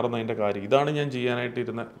ഇങ്ങനെയായിരുന്നു അതിൻ്റെ കാര്യം, ഇതാണ് ഞാൻ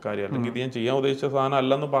ചെയ്യാനായിട്ടിരുന്ന കാര്യം, അല്ലെങ്കിൽ ഇത് ഞാൻ ചെയ്യാൻ ഉദ്ദേശിച്ച സാധനം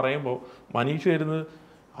അല്ലെന്ന് പറയുമ്പോൾ മനീഷ് വരുന്നത്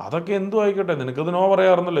അതൊക്കെ എന്തും ആയിക്കോട്ടെ, നിനക്കത് നോ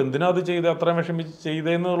പറയാറുന്നല്ലോ, എന്തിനാ അത് ചെയ്ത് അത്രയും വിഷമിച്ച്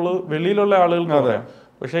ചെയ്തതെന്നുള്ളത് വെളിയിലുള്ള ആളുകൾക്ക് പറയാം.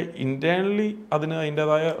 പക്ഷെ ഇന്റേണലി അതിന്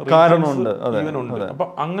അതിൻ്റെതായ ജീവനുണ്ട്. അപ്പൊ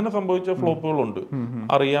അങ്ങനെ സംഭവിച്ച ഫ്ലോപ്പുകളുണ്ട്,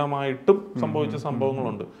 അറിയാമായിട്ടും സംഭവിച്ച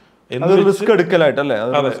സംഭവങ്ങളുണ്ട്.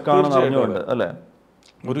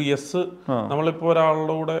 ഒരു യെസ് നമ്മളിപ്പോ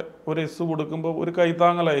ഒരാളുടെ കൂടെ ഒരു യെസ് കൊടുക്കുമ്പോൾ ഒരു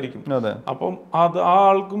കൈത്താങ്ങലായിരിക്കും. അപ്പം അത് ആ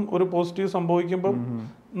ആൾക്കും ഒരു പോസിറ്റീവ് സംഭവിക്കുമ്പോൾ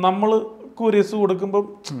നമ്മൾക്ക് ഒരു യെസ് കൊടുക്കുമ്പോൾ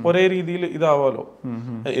ഒരേ രീതിയിൽ ഇതാവാലോ.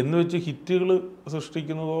 എന്ന് വെച്ച് ഹിറ്റുകൾ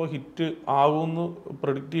സൃഷ്ടിക്കുന്നതോ ഹിറ്റ് ആകുമെന്ന്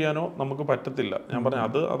പ്രെഡിക്റ്റ് ചെയ്യാനോ നമുക്ക് പറ്റത്തില്ല. ഞാൻ പറഞ്ഞ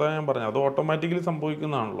അതാ ഞാൻ പറഞ്ഞത്, അത് ഓട്ടോമാറ്റിക്കലി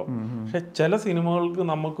സംഭവിക്കുന്നതാണല്ലോ. പക്ഷെ ചില സിനിമകൾക്ക്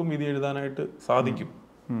നമുക്കും വിധി എഴുതാനായിട്ട് സാധിക്കും,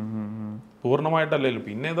 പൂർണ്ണമായിട്ടല്ലല്ലോ.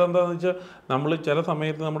 പിന്നെ ഇതെന്താന്ന് വെച്ചാൽ നമ്മൾ ചില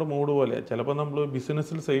സമയത്ത് നമ്മുടെ മൂഡ് പോലെ ചിലപ്പോൾ നമ്മൾ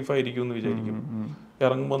ബിസിനസ്സിൽ സേഫ് ആയിരിക്കും എന്ന് വിചാരിക്കും,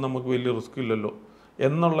 ഇറങ്ങുമ്പോൾ നമുക്ക് വലിയ റിസ്ക് ഇല്ലല്ലോ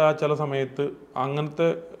എന്നുള്ള ആ ചില സമയത്ത് അങ്ങനത്തെ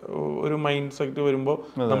ഒരു മൈൻഡ് സെറ്റ് വരുമ്പോൾ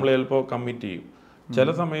നമ്മൾ ചിലപ്പോൾ കമ്മിറ്റ് ചെയ്യും. ചില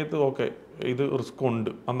സമയത്ത് ഓക്കെ ഇത് റിസ്ക്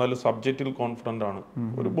ഉണ്ട്, എന്നാലും സബ്ജക്റ്റിൽ കോൺഫിഡൻ്റ് ആണ്,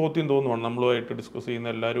 ഒരു ബോധ്യം തോന്നുവാണ്, നമ്മളുമായിട്ട് ഡിസ്കസ് ചെയ്യുന്ന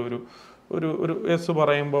എല്ലാവരും ഒരു എസ്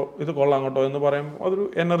പറയുമ്പോൾ ഇത് കൊള്ളാം കേട്ടോ എന്ന് പറയുമ്പോൾ അതൊരു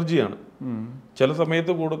എനർജിയാണ്. ചില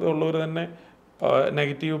സമയത്ത് കൂടുതലുള്ളവർ തന്നെ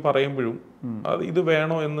നെഗറ്റീവ് പറയുമ്പോഴും അത് ഇത്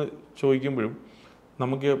വേണോ എന്ന് ചോദിക്കുമ്പോഴും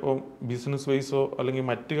നമുക്ക് ഇപ്പം ബിസിനസ് വൈസോ അല്ലെങ്കിൽ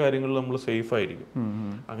മറ്റു കാര്യങ്ങളിൽ നമ്മൾ സേഫ് ആയിരിക്കും.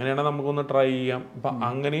 അങ്ങനെയാണെങ്കിൽ നമുക്കൊന്ന് ട്രൈ ചെയ്യാം. അപ്പം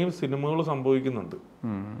അങ്ങനെയും സിനിമകൾ സംഭവിക്കുന്നുണ്ട്.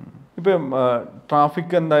 ഇപ്പം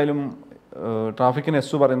ട്രാഫിക് എന്തായാലും ട്രാഫിക്കിന്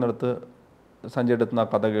എസ് പറയുന്നിടത്ത് സഞ്ജയ് ദത്ത്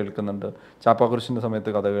കഥ കേൾക്കുന്നുണ്ട്, ചാപ്പാക്കുരിശിൻ്റെ സമയത്ത്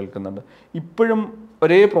കഥ കേൾക്കുന്നുണ്ട്. ഇപ്പോഴും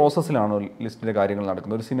ഒരേ പ്രോസസ്സിലാണോ ലിസ്റ്റിലെ കാര്യങ്ങൾ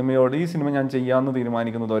നടക്കുന്നത്? ഒരു സിനിമയോട് ഈ സിനിമ ഞാൻ ചെയ്യാമെന്ന്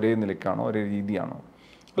തീരുമാനിക്കുന്നത് ഒരേ നിലയ്ക്കാണോ, ഒരേ രീതിയാണോ?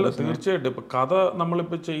 അല്ല, തീർച്ചയായിട്ടും. ഇപ്പം കഥ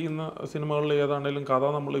നമ്മളിപ്പോൾ ചെയ്യുന്ന സിനിമകളിൽ ഏതാണെങ്കിലും കഥ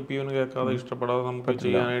നമ്മളിപ്പോൾ ഇവന് കേൾക്കാതെ ഇഷ്ടപ്പെടാതെ നമുക്ക്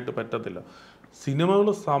ചെയ്യാനായിട്ട് പറ്റത്തില്ല. സിനിമകൾ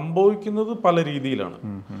സംഭവിക്കുന്നത് പല രീതിയിലാണ്.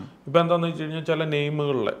 ഇപ്പം എന്താണെന്ന് വെച്ച് കഴിഞ്ഞാൽ ചില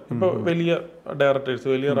നെയിമുകളിലെ ഇപ്പോൾ വലിയ ഡയറക്ടേഴ്സ്,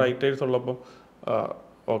 വലിയ റൈറ്റേഴ്സ് ഉള്ളപ്പം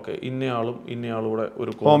ഓക്കെ ഇന്നയാളും ഇന്നയാളും കൂടെ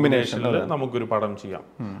ഒരു കോമ്പിനേഷനിൽ നമുക്കൊരു പടം ചെയ്യാം.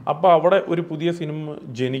 അപ്പോൾ അവിടെ ഒരു പുതിയ സിനിമ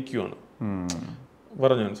ജനിക്കുകയാണ്.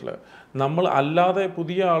 പറഞ്ഞു മനസ്സിലായി. നമ്മൾ അല്ലാതെ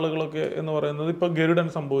പുതിയ ആളുകളൊക്കെ എന്ന് പറയുന്നത് ഇപ്പൊ ഗരുഡൻ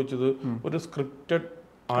സംഭവിച്ചത് ഒരു സ്ക്രിപ്റ്റഡ്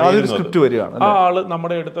ആ ആള്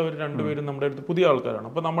നമ്മുടെ അടുത്ത് അവർ രണ്ടുപേരും നമ്മുടെ അടുത്ത് പുതിയ ആൾക്കാരാണ്.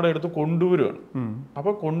 അപ്പൊ നമ്മുടെ അടുത്ത് കൊണ്ടുവരുവാണ്.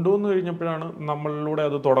 അപ്പൊ കൊണ്ടുവന്നു കഴിഞ്ഞപ്പോഴാണ് നമ്മളിലൂടെ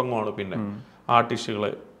അത് തുടങ്ങുവാണ് പിന്നെ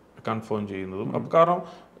ആർട്ടിസ്റ്റുകളെ കൺഫേം ചെയ്യുന്നതും. അപ്പൊ കാരണം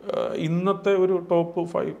ഇന്നത്തെ ഒരു ടോപ്പ്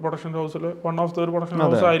 5 പ്രൊഡക്ഷൻ ഹൗസിൽ 1 ഓഫ് ദ ഒരു പ്രൊഡക്ഷൻ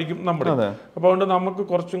ഹൗസ് ആയിരിക്കും നമ്മുടെ. അപ്പൊ അതുകൊണ്ട് നമുക്ക്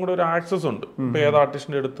കുറച്ചും കൂടെ ഒരു ആക്സസ് ഉണ്ട്. ഇപ്പൊ ഏത്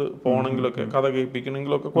ആർട്ടിസ്റ്റിന്റെ അടുത്ത് പോകണമെങ്കിലൊക്കെ കഥ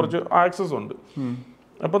കേൾപ്പിക്കണമെങ്കിലൊക്കെ കുറച്ച് ആക്സസ് ഉണ്ട്.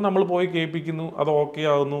 അപ്പൊ നമ്മൾ പോയി കേൾപ്പിക്കുന്നു, അത് ഓക്കെ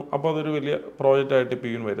ആകുന്നു. അപ്പൊ അതൊരു വലിയ പ്രോജക്റ്റ് ആയിട്ട്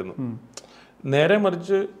ഇപ്പം വരുന്നു. നേരെ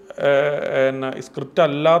മറിച്ച് സ്ക്രിപ്റ്റ്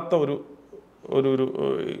അല്ലാത്ത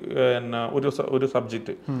ഒരു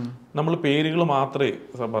സബ്ജക്റ്റ് നമ്മൾ പേരുകൾ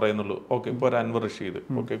മാത്രമേ പറയുന്നുള്ളൂ. ഓക്കെ, ഇപ്പോൾ ഒരു അൻവർ റഷീദ്,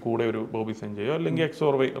 ഓക്കെ കൂടെ ഒരു ബോബി സഞ്ജയോ അല്ലെങ്കിൽ എക്സ്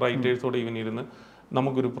ഓർ വൈ റൈറ്റേഴ്സോടെ ഇവൻ ഇരുന്ന്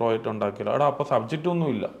നമുക്കൊരു പ്രോജക്റ്റ് ഉണ്ടാക്കിയല്ലോ. അവിടെ അപ്പോൾ സബ്ജക്റ്റ്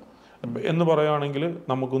ഒന്നുമില്ല എന്ന് പറയുകയാണെങ്കിൽ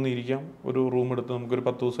നമുക്കൊന്ന് ഇരിക്കാം, ഒരു റൂം എടുത്ത് നമുക്കൊരു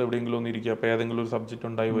 10 ദിവസം എവിടെയെങ്കിലും ഒന്ന് ഇരിക്കാം. അപ്പോൾ ഏതെങ്കിലും ഒരു സബ്ജക്റ്റ്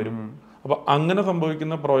ഉണ്ടായി വരും. അപ്പോൾ അങ്ങനെ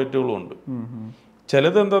സംഭവിക്കുന്ന പ്രോജക്റ്റുകളും ഉണ്ട്.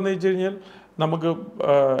 ചിലത് എന്താണെന്ന് വെച്ച് കഴിഞ്ഞാൽ നമുക്ക്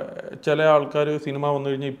ചില ആൾക്കാർ സിനിമ വന്നു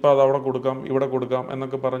കഴിഞ്ഞാൽ ഇപ്പം അത് അവിടെ കൊടുക്കാം ഇവിടെ കൊടുക്കാം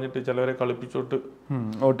എന്നൊക്കെ പറഞ്ഞിട്ട് ചിലവരെ കളിപ്പിച്ചോട്ട്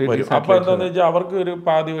വരും. അപ്പം എന്താണെന്ന് വെച്ചാൽ അവർക്ക് ഒരു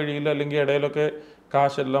പാതി വഴിയിൽ അല്ലെങ്കിൽ ഇടയിലൊക്കെ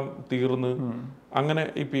കാശെല്ലാം തീർന്ന് അങ്ങനെ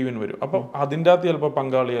ഇപ്പം ഈവൻ വരും. അപ്പം അതിൻ്റെ അകത്ത് ചിലപ്പോൾ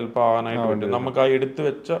പങ്കാളി ചിലപ്പോൾ ആവാനായിട്ട് പറ്റും. നമുക്ക് ആ എടുത്തു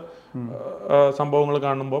വെച്ച സംഭവങ്ങൾ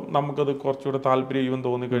കാണുമ്പോൾ നമുക്കത് കുറച്ചുകൂടെ താല്പര്യം ഈവൻ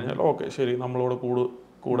തോന്നിക്കഴിഞ്ഞാൽ ഓക്കെ ശരി നമ്മളോട്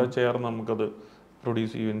കൂടെ ചേർന്ന് നമുക്കത്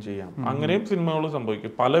പ്രൊഡ്യൂസ് ചെയ്യുകയും ചെയ്യാം. അങ്ങനെയും സിനിമകൾ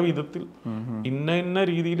സംഭവിക്കും. പല വിധത്തിൽ ഇന്ന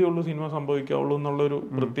രീതിയിലുള്ള സിനിമ സംഭവിക്കാവുള്ളൂ എന്നുള്ളൊരു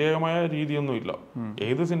പ്രത്യേകമായ രീതിയൊന്നുമില്ല.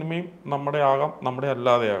 ഏത് സിനിമയും നമ്മുടെ ആകാം, നമ്മുടെ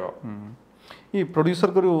അല്ലാതെ ആകാം. ഈ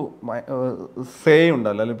പ്രൊഡ്യൂസർക്കൊരു സേ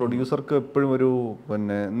ഉണ്ടല്ലോ, അല്ലെങ്കിൽ പ്രൊഡ്യൂസർക്ക് എപ്പോഴും ഒരു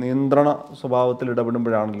നിയന്ത്രണ സ്വഭാവത്തിൽ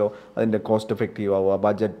ഇടപെടുമ്പോഴാണല്ലോ അതിൻ്റെ കോസ്റ്റ് എഫക്റ്റീവ് ആവുക,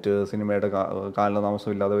 ബജറ്റ്, സിനിമയുടെ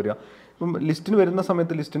കാലതാമസം ഇല്ലാതെ വരിക. ഇപ്പം ലിസ്റ്റിന് വരുന്ന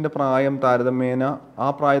സമയത്ത് ലിസ്റ്റിൻ്റെ പ്രായം താരതമ്യേന ആ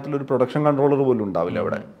പ്രായത്തിലൊരു പ്രൊഡക്ഷൻ കൺട്രോളർ പോലും ഉണ്ടാവില്ല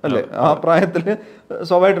അവിടെ, അല്ലേ? ആ പ്രായത്തിൽ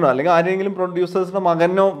സ്വാഭാവികമായിട്ടുണ്ടോ, അല്ലെങ്കിൽ ആരെങ്കിലും പ്രൊഡ്യൂസേഴ്സിൻ്റെ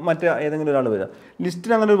മകനോ മറ്റേ ഏതെങ്കിലും ഒരാൾ വരിക.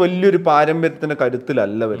 ലിസ്റ്റിന് അങ്ങനെ വലിയൊരു പാരമ്പര്യത്തിൻ്റെ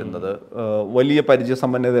കരുത്തിലല്ല വരുന്നത്, വലിയ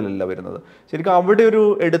പരിചയസമ്പന്നതയിലല്ല വരുന്നത്. ശരിക്കും അവിടെ ഒരു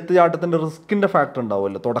എടുത്തുചാട്ടത്തിൻ്റെ റിസ്കിൻ്റെ ഫാക്ടർ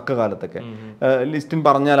ഉണ്ടാവുമല്ലോ തുടക്കകാലത്തൊക്കെ. ലിസ്റ്റിൻ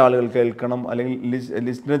പറഞ്ഞാൽ ആളുകൾ കേൾക്കണം, അല്ലെങ്കിൽ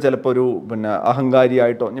ലിസ്റ്റിന് ചിലപ്പോൾ ഒരു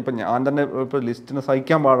അഹങ്കാരിയായിട്ടോ, ഇപ്പം ഞാൻ തന്നെ ഇപ്പോൾ ലിസ്റ്റിനെ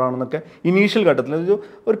സഹിക്കാൻ പാടാണെന്നൊക്കെ ഇനീഷ്യൽ ഘട്ടത്തിൽ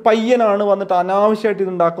ഒരു പയ്യനാണ് വന്നിട്ട് അനാവശ്യമായിട്ട് ഇത്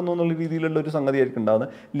ഉണ്ടാക്കുന്നു എന്നുള്ള രീതിയിലുള്ള ഒരു സംഗതി ആയിരിക്കും ഉണ്ടാകുന്നത്.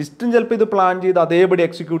 ലിസ്റ്റും ചിലപ്പോൾ ഇത് പ്ലാൻ ചെയ്ത് അതേപടി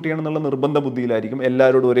എക്സിക്യൂട്ട് ചെയ്യണം എന്നുള്ള നിർബന്ധ ബുദ്ധിയിലായിരിക്കും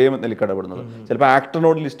എല്ലാവരോടും ഒരേ നിലക്കിടപെടുന്നത്. ചിലപ്പോൾ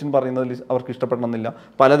ആക്ടറിനോട് ലിസ്റ്റിൻ പറയുന്നത് അവർക്ക് ഇഷ്ടപ്പെടണമെന്നില്ല,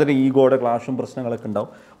 പലതരം ഈഗോയുടെ ക്ലാഷും പ്രശ്നങ്ങളൊക്കെ ഉണ്ടാവും.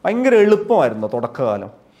 ഭയങ്കര എളുപ്പമായിരുന്നു തുടക്കകാലം.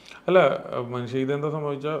 അല്ല മനുഷ്യ, ഇതെന്താ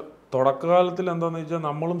സംഭവിച്ചാൽ തുടക്കകാലത്തിൽ എന്താണെന്ന് വെച്ചാൽ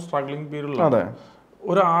നമ്മളും സ്ട്രഗ്ലിംഗ് പീരീഡിലാണ്.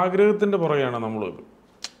 ഒരു ആഗ്രഹത്തിൻ്റെ പുറകെയാണ് നമ്മൾ.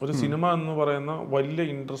 ഒരു സിനിമ എന്ന് പറയുന്ന വലിയ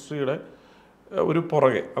ഇൻഡസ്ട്രിയുടെ ഒരു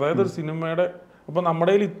പുറകെ, അതായത് ഒരു സിനിമയുടെ അപ്പം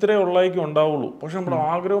നമ്മുടെ കയ്യിൽ ഇത്രേ ഉള്ളതായിരിക്കും ഉണ്ടാവുള്ളൂ. പക്ഷെ നമ്മുടെ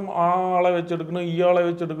ആഗ്രഹം ആ ആളെ വെച്ചെടുക്കണം, ഈ ആളെ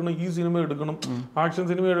വെച്ചെടുക്കണം, ഈ സിനിമ എടുക്കണം, ആക്ഷൻ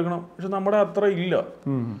സിനിമ എടുക്കണം. പക്ഷെ നമ്മുടെ അത്ര ഇല്ല.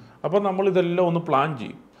 അപ്പം നമ്മൾ ഇതെല്ലാം ഒന്ന് പ്ലാൻ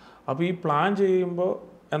ചെയ്യും. അപ്പോൾ ഈ പ്ലാൻ ചെയ്യുമ്പോൾ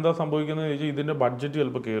എന്താ സംഭവിക്കുന്നത് ചോദിച്ചാൽ ഇതിൻ്റെ ബഡ്ജറ്റ്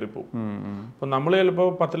ചിലപ്പോൾ കയറിപ്പോവും. അപ്പം നമ്മൾ ചിലപ്പോൾ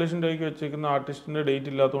 10 ലക്ഷം രൂപയ്ക്ക് വെച്ചേക്കുന്ന ആർട്ടിസ്റ്റിൻ്റെ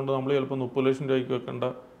ഡേറ്റ് ഇല്ലാത്തതുകൊണ്ട് നമ്മൾ ചിലപ്പോൾ 30 ലക്ഷം രൂപയ്ക്ക് വെക്കേണ്ട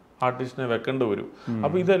ആർട്ടിസ്റ്റിനെ വെക്കേണ്ടി വരും.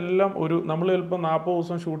 അപ്പോൾ ഇതെല്ലാം നമ്മൾ ചിലപ്പോൾ 40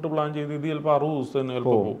 ദിവസം ഷൂട്ട് പ്ലാൻ ചെയ്ത് ഇത് ചിലപ്പോൾ 60 ദിവസം തന്നെ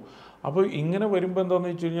ചിലപ്പോൾ പോകും. അപ്പോൾ ഇങ്ങനെ വരുമ്പോൾ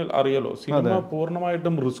എന്താണെന്ന് വെച്ച് കഴിഞ്ഞാൽ അറിയാലോ, സിനിമ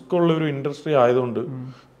പൂർണ്ണമായിട്ടും റിസ്ക് ഉള്ള ഒരു ഇൻഡസ്ട്രി ആയതുകൊണ്ട്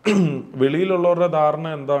വെളിയിലുള്ളവരുടെ ധാരണ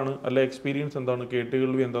എന്താണ്, അല്ലെ എക്സ്പീരിയൻസ് എന്താണ്,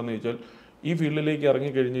 കേട്ടുകേൾവി എന്താണെന്ന് ചോദിച്ചാൽ ഈ ഫീൽഡിലേക്ക്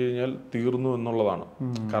ഇറങ്ങിക്കഴിഞ്ഞു കഴിഞ്ഞാൽ തീർന്നു എന്നുള്ളതാണ്.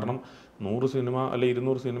 കാരണം 100 സിനിമ അല്ലെ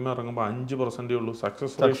 200 സിനിമ ഇറങ്ങുമ്പോൾ 5% ഉള്ളൂ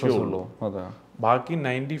സക്സസ് റേഷ്യോ ഉള്ളൂ. ബാക്കി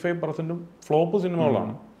 95% ഫ്ലോപ്പ്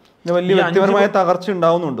സിനിമകളാണ്. വ്യക്തിപരമായ തകർച്ച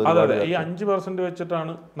ഉണ്ടാവുന്നുണ്ട്. അതെ അതെ, ഈ 5%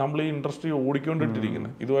 വെച്ചിട്ടാണ് നമ്മൾ ഈ ഇൻഡസ്ട്രി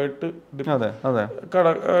ഓടിക്കൊണ്ടിട്ടിരിക്കുന്നത്. ഇതുമായിട്ട്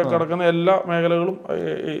കിടക്കുന്ന എല്ലാ മേഖലകളും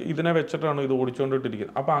ഇതിനെ വെച്ചിട്ടാണ് ഇത്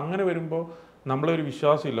ഓടിച്ചുകൊണ്ടിട്ടിരിക്കുന്നത്. അപ്പൊ അങ്ങനെ വരുമ്പോൾ നമ്മളെ ഒരു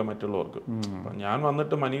വിശ്വാസമില്ല മറ്റുള്ളവർക്ക്. ഞാൻ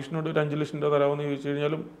വന്നിട്ട് മനീഷിനോട് ഒരു 5 ലക്ഷം രൂപ തരാമെന്ന് ചോദിച്ചു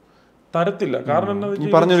കഴിഞ്ഞാലും തരത്തില്ല. കാരണം എന്താ,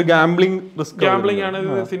 ഗാംബ്ലിംഗ് ആണ്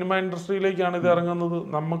ഇത്. സിനിമ ഇൻഡസ്ട്രിയിലേക്കാണ് ഇത് ഇറങ്ങുന്നത്.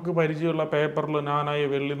 നമുക്ക് പരിചയമുള്ള പേപ്പറിൽ ഞാനായ,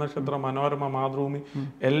 വെള്ളി നക്ഷത്രം, മനോരമ, മാതൃഭൂമി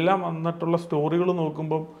എല്ലാം വന്നിട്ടുള്ള സ്റ്റോറികൾ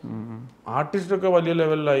നോക്കുമ്പോൾ ആർട്ടിസ്റ്റൊക്കെ വലിയ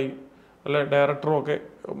ലെവലിലായി, അല്ലെ ഡയറക്ടറും ഒക്കെ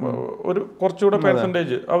ഒരു കുറച്ചുകൂടെ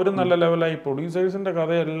പെർസെൻറ്റേജ് അവർ നല്ല ലെവലായി. പ്രൊഡ്യൂസേഴ്സിന്റെ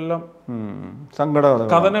കഥയെല്ലാം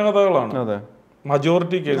കഥനകഥകളാണ്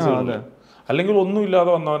മജോറിറ്റി കേസുകളിൽ. അല്ലെങ്കിൽ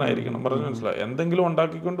ഒന്നുമില്ലാതെ വന്നവനായിരിക്കണം, പറഞ്ഞു മനസ്സിലായി. എന്തെങ്കിലും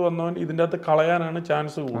ഉണ്ടാക്കിക്കൊണ്ട് വന്നവൻ ഇതിൻ്റെ അകത്ത് കളയാനാണ്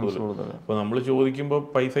ചാൻസ് കൂടുതൽ. അപ്പോൾ നമ്മൾ ചോദിക്കുമ്പോൾ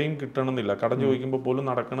പൈസയും കിട്ടണമെന്നില്ല, കടം ചോദിക്കുമ്പോൾ പോലും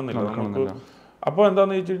നടക്കണമെന്നില്ല നമുക്ക്. അപ്പോൾ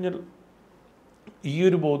എന്താണെന്ന് വെച്ച് കഴിഞ്ഞാൽ ഈ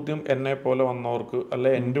ഒരു ബോധ്യം എന്നെ പോലെ വന്നവർക്ക്,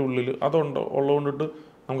 അല്ലെ എൻ്റെ ഉള്ളിൽ അതുണ്ടോ ഉള്ളതുകൊണ്ടിട്ട്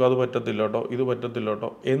നമുക്കത് പറ്റത്തില്ല കേട്ടോ, ഇത് പറ്റത്തില്ല കേട്ടോ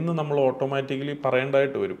എന്ന് നമ്മൾ ഓട്ടോമാറ്റിക്കലി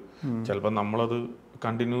പറയേണ്ടതായിട്ട് വരും. ചിലപ്പോൾ നമ്മളത്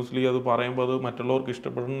കണ്ടിന്യൂസ്ലി അത് പറയുമ്പോൾ അത് മറ്റുള്ളവർക്ക്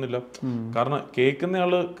ഇഷ്ടപ്പെടുന്നില്ല. കാരണം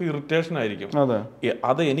കേൾക്കുന്നയാൾക്ക് ഇറിറ്റേഷൻ ആയിരിക്കും.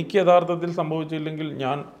 അത് എനിക്ക് യഥാർത്ഥത്തിൽ സംഭവിച്ചില്ലെങ്കിൽ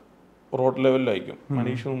ഞാൻ റോഡ് ലെവലിലായിരിക്കും.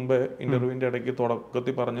 മനീഷ് മുമ്പേ ഇന്റർവ്യൂവിന്റെ ഇടയ്ക്ക്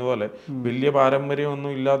തുടക്കത്തിൽ പറഞ്ഞതുപോലെ വലിയ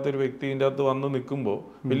പാരമ്പര്യമൊന്നും ഇല്ലാത്തൊരു വ്യക്തി ഇതിൻ്റെ അകത്ത് വന്ന് നിൽക്കുമ്പോൾ,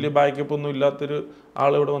 വലിയ ബാക്കപ്പ് ഒന്നും ഇല്ലാത്തൊരു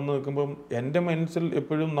ആളിവിടെ വന്ന് നിൽക്കുമ്പോൾ എൻ്റെ മനസ്സിൽ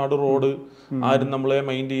എപ്പോഴും നടു റോഡ്, ആരും നമ്മളെ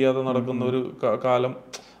മൈൻഡ് ചെയ്യാതെ നടക്കുന്ന ഒരു കാലം,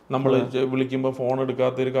 നമ്മൾ വിളിക്കുമ്പോൾ ഫോൺ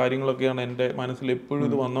എടുക്കാത്തൊരു കാര്യങ്ങളൊക്കെയാണ് എൻ്റെ മനസ്സിൽ എപ്പോഴും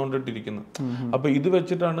ഇത് വന്നുകൊണ്ടിട്ടിരിക്കുന്നത്. അപ്പൊ ഇത്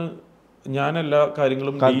വെച്ചിട്ടാണ് ഞാൻ എല്ലാ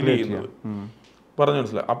കാര്യങ്ങളും ഡീൽ ചെയ്യുന്നത്, പറഞ്ഞു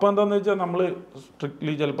മനസ്സിലായി. അപ്പൊ എന്താന്ന് വെച്ചാൽ നമ്മൾ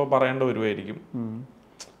സ്ട്രിക്ട്ലി ചിലപ്പോൾ പറയേണ്ട വരുമായിരിക്കും.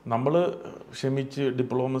 നമ്മൾ ക്ഷമിച്ച്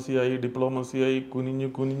ഡിപ്ലോമസിയായി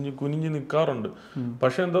കുനിഞ്ഞ് നിൽക്കാറുണ്ട്.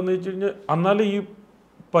 പക്ഷെ എന്താന്ന് വെച്ച് കഴിഞ്ഞാൽ എന്നാലും ഈ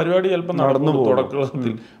പരിപാടി ചിലപ്പോൾ നടന്നു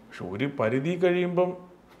തുടക്കത്തിൽ. പക്ഷെ ഒരു പരിധി കഴിയുമ്പം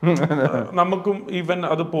നമുക്കും ഈവൻ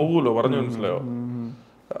അത് പോകുമല്ലോ, പറഞ്ഞു മനസ്സിലായോ.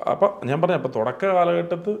 അപ്പൊ ഞാൻ പറഞ്ഞ അപ്പൊ തുടക്ക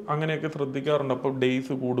കാലഘട്ടത്ത് അങ്ങനെയൊക്കെ ശ്രദ്ധിക്കാറുണ്ട്. അപ്പൊ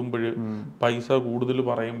ഡേയ്സ് കൂടുമ്പോൾ, പൈസ കൂടുതൽ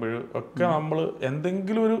പറയുമ്പോൾ ഒക്കെ നമ്മൾ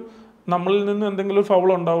എന്തെങ്കിലും ഒരു നമ്മളിൽ നിന്ന് എന്തെങ്കിലും ഫൗൾ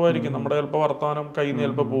ഉണ്ടാവുമായിരിക്കും. നമ്മുടെ ചിലപ്പോൾ വർത്തമാനം കയ്യിൽ നിന്ന്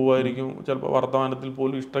ചിലപ്പോൾ പോവുമായിരിക്കും, ചിലപ്പോൾ വർത്തമാനത്തിൽ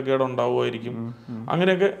പോലും ഇഷ്ടക്കേട് ഉണ്ടാവുമായിരിക്കും.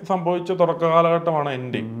 അങ്ങനെയൊക്കെ സംഭവിച്ച തുടക്ക കാലഘട്ടമാണ്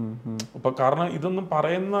എൻ്റെ. അപ്പൊ കാരണം ഇതൊന്നും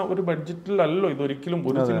പറയുന്ന ഒരു ബഡ്ജറ്റിലല്ലോ ഇതൊരിക്കലും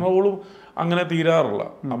ഒരു സിനിമ പോലും അങ്ങനെ തീരാറില്ല.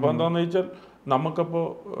 അപ്പൊ എന്താന്ന് വെച്ചാൽ നമുക്കപ്പോ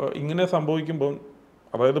ഇങ്ങനെ സംഭവിക്കുമ്പോൾ,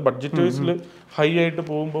 അതായത് ബഡ്ജറ്റ് വൈസിൽ ഹൈ ആയിട്ട്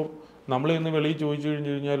പോകുമ്പോൾ നമ്മൾ ഇന്ന് വെളിയിൽ ചോദിച്ചു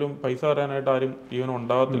കഴിഞ്ഞു കഴിഞ്ഞാലും പൈസ തരാനായിട്ട് ആരും ഈവൻ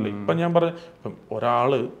ഉണ്ടാകത്തില്ല. ഇപ്പം ഞാൻ പറഞ്ഞ ഇപ്പം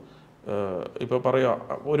ഒരാള് ഇപ്പൊ പറയാ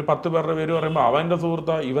ഒരു 10 പേരുടെ പേര് പറയുമ്പോൾ അവൻ എൻ്റെ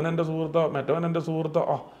സുഹൃത്താ, ഇവൻ എൻ്റെ സുഹൃത്താ, മറ്റവൻ എൻ്റെ സുഹൃത്താ,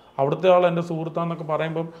 അവിടുത്തെ ആൾ എൻ്റെ സുഹൃത്താന്നൊക്കെ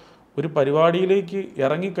പറയുമ്പം ഒരു പരിപാടിയിലേക്ക്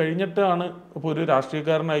ഇറങ്ങി കഴിഞ്ഞിട്ടാണ് ഇപ്പോൾ ഒരു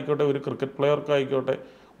രാഷ്ട്രീയക്കാരനായിക്കോട്ടെ, ഒരു ക്രിക്കറ്റ് പ്ലെയർക്കായിക്കോട്ടെ,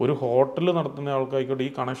 ഒരു ഹോട്ടൽ നടത്തുന്ന ആൾക്കായിക്കോട്ടെ,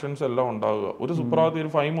 ഈ കണക്ഷൻസ് എല്ലാം ഉണ്ടാവുക. ഒരു സുപ്രഭാതത്തിൽ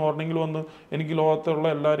ഒരു 5 മോർണിംഗിൽ വന്ന് എനിക്ക് ലോകത്തുള്ള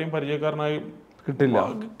എല്ലാവരെയും പരിചയക്കാരനായി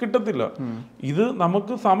കിട്ടത്തില്ല. ഇത്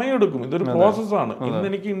നമുക്ക് സമയമെടുക്കും, ഇതൊരു പ്രോസസ്സാണ്. ഇന്ന്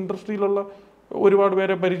എനിക്ക് ഇൻഡസ്ട്രിയിലുള്ള ഒരുപാട്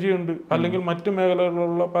പേരെ പരിചയമുണ്ട്, അല്ലെങ്കിൽ മറ്റു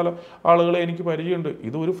മേഖലകളിലുള്ള പല ആളുകളെ എനിക്ക് പരിചയമുണ്ട്.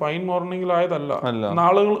 ഇത് ഒരു ഫൈൻ മോർണിംഗിലായതല്ല,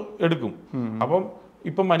 നാളുകൾ എടുക്കും. അപ്പം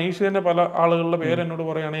ഇപ്പം മനീഷ് തന്നെ പല ആളുകളുടെ പേര് എന്നോട്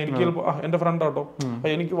പറയുകയാണെങ്കിൽ എനിക്ക് ചിലപ്പോൾ എൻ്റെ ഫ്രണ്ട് ആട്ടോ,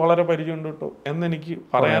 എനിക്ക് വളരെ പരിചയമുണ്ട് കേട്ടോ എന്നെനിക്ക്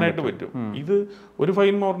പറയാനായിട്ട് പറ്റും. ഇത് ഒരു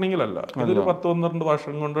ഫൈൻ മോർണിംഗിലല്ല, ഇതൊരു 10-12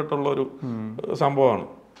 വർഷം കൊണ്ടിട്ടുള്ള ഒരു സംഭവമാണ്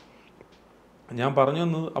ഞാൻ പറഞ്ഞു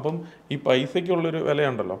തന്നത്. അപ്പം ഈ പൈസക്കുള്ളൊരു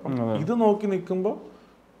വിലയുണ്ടല്ലോ, അപ്പം ഇത് നോക്കി നിൽക്കുമ്പോൾ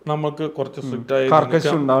നമുക്ക് കുറച്ച് സ്ട്രിക്റ്റ്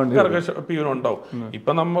ആയി ഉണ്ടാവും.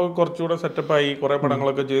 ഇപ്പൊ നമ്മൾ കുറച്ചുകൂടെ സെറ്റപ്പ് ആയി, കുറെ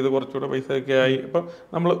പടങ്ങളൊക്കെ ചെയ്ത് കുറച്ചുകൂടെ പൈസയൊക്കെ ആയി, ഇപ്പൊ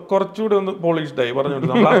നമ്മൾ കുറച്ചുകൂടെ ഒന്ന് പോളിഷ്ഡ് ആയി. പറഞ്ഞോണ്ട്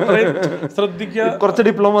നമ്മൾ അത്രയും ശ്രദ്ധിക്കുക, കുറച്ച്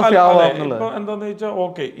ഡിപ്ലോമസി. ഇപ്പൊ എന്താന്ന് വെച്ചാൽ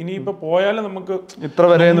ഓക്കെ, ഇനിയിപ്പോ പോയാലും നമുക്ക് ഇത്ര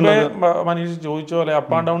വരെ മനീഷ് ചോദിച്ച പോലെ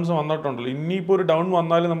അപ്പ് ആൻഡ് ഡൗൺസ് വന്നിട്ടുണ്ടല്ലോ, ഇനിയിപ്പോ ഒരു ഡൗൺ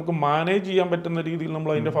വന്നാലും നമുക്ക് മാനേജ് ചെയ്യാൻ പറ്റുന്ന രീതിയിൽ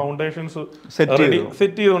നമ്മൾ അതിന്റെ ഫൗണ്ടേഷൻസ്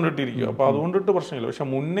സെറ്റ് ചെയ്തുകൊണ്ടിട്ടിരിക്കും. അപ്പൊ അതുകൊണ്ടിട്ട് പ്രശ്നമില്ല.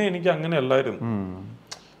 പക്ഷെ മുന്നേ എനിക്ക് അങ്ങനെ അല്ലായിരുന്നു.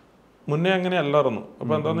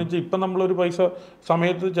 അപ്പൊ എന്താന്ന് വെച്ചാൽ ഇപ്പൊ നമ്മളൊരു പൈസ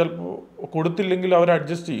സമയത്ത് ചിലപ്പോൾ കൊടുത്തില്ലെങ്കിൽ അവർ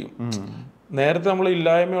അഡ്ജസ്റ്റ് ചെയ്യും. നേരത്തെ നമ്മൾ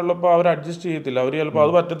ഇല്ലായ്മയുള്ളപ്പോ അവർ അഡ്ജസ്റ്റ് ചെയ്യത്തില്ല. അവര് ചിലപ്പോൾ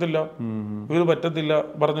അത് പറ്റത്തില്ല, ഇത് പറ്റത്തില്ല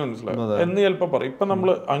പറഞ്ഞു മനസ്സിലാവും എന്ന് ചിലപ്പോ പറയും. ഇപ്പൊ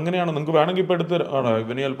നമ്മള് അങ്ങനെയാണ്, നിങ്ങൾക്ക് വേണമെങ്കിൽ ഇപ്പൊ എടുത്ത്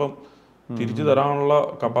ഇവന് ചിലപ്പം തിരിച്ചു തരാനുള്ള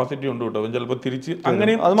കപ്പാസിറ്റി ഉണ്ട് കേട്ടോ, ചിലപ്പോൾ തിരിച്ച്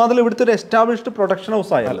അങ്ങനെ. അത് മാത്രമല്ല ഇവിടുത്തെ ഒരു എസ്റ്റാബ്ലിഷ്ഡ് പ്രൊഡക്ഷൻ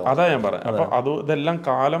ഹൗസ് ആയല്ലോ, അതാ ഞാൻ പറയാം. അപ്പൊ അത് ഇതെല്ലാം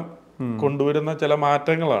കാലം കൊണ്ടുവരുന്ന ചില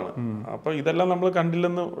മാറ്റങ്ങളാണ്. അപ്പൊ ഇതെല്ലാം നമ്മൾ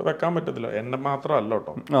കണ്ടില്ലെന്ന് വെക്കാൻ പറ്റത്തില്ല, എന്നെ മാത്രമല്ല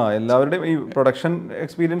കേട്ടോ. എല്ലാവരുടെയും ഈ പ്രൊഡക്ഷൻ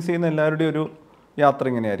എക്സ്പീരിയൻസ് ചെയ്യുന്ന എല്ലാവരുടെയും ഒരു യാത്ര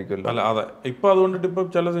ഇങ്ങനെയായിരിക്കുമല്ലോ. അല്ല അതെ. ഇപ്പൊ അതുകൊണ്ടിട്ട് ഇപ്പൊ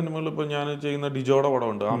ചില സിനിമകൾ ഇപ്പൊ ഞാൻ ചെയ്യുന്ന ഡിജോയുടെ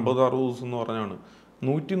പടമുണ്ട്, 50-60 ദിവസം എന്ന് പറഞ്ഞാണ്.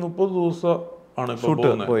 130 ദിവസം ആണ്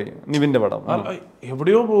ഇപ്പൊ നിവിന്റെ പടം.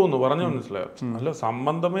 എവിടെയോ പോകുന്നു പറഞ്ഞു മനസ്സിലായോ. അല്ല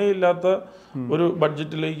സംബന്ധമേ ഇല്ലാത്ത ഒരു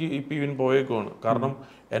ബഡ്ജറ്റിലേക്ക് ഇപ്പൊ ഇവൻ പോയേക്കുവാണ്. കാരണം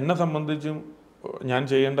എന്നെ സംബന്ധിച്ചും ഞാൻ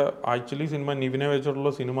ചെയ്യേണ്ട ആക്ച്വലി സിനിമ നിവിനെ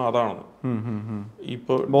വെച്ചിട്ടുള്ള സിനിമ അതാണ്.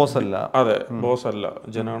 ഇപ്പൊ ബോസ് അല്ല, അതെ ബോസ് അല്ല,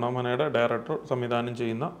 ജനഗണമനയുടെ ഡയറക്ടർ സംവിധാനം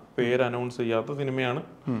ചെയ്യുന്ന, പേര് അനൗൺസ് ചെയ്യാത്ത സിനിമയാണ്.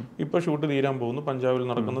 ഇപ്പൊ ഷൂട്ട് തീരാൻ പോകുന്നു, പഞ്ചാബിൽ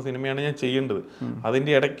നടക്കുന്ന സിനിമയാണ് ഞാൻ ചെയ്യേണ്ടത്.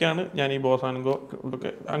 അതിന്റെ ഇടയ്ക്കാണ് ഞാൻ ഈ ബോസ് ആൻഗോ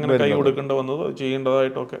ഒക്കെ അങ്ങനെ കൈ കൊടുക്കേണ്ട വന്നത്,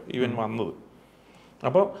 ചെയ്യേണ്ടതായിട്ടൊക്കെ ഇവൻ വന്നത്.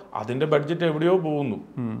 അപ്പോൾ അതിന്റെ ബഡ്ജറ്റ് എവിടെയോ പോകുന്നു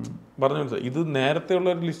പറഞ്ഞു മനസ്സിലായി. ഇത് നേരത്തെ ഉള്ള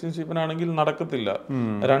ഒരു ലിസ്റ്റിൻഷിപ്പിനാണെങ്കിൽ നടക്കത്തില്ല,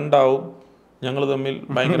 രണ്ടാവും, ഞങ്ങൾ തമ്മിൽ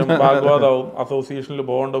ഭയങ്കര വാഗ്വാദാവും, അസോസിയേഷനിൽ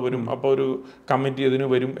പോകേണ്ട വരും. അപ്പോൾ ഒരു കമ്മിറ്റി ഇതിന്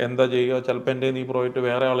വരും, എന്താ ചെയ്യുക, ചിലപ്പോൾ എൻ്റെ നീ പ്രോജക്റ്റ്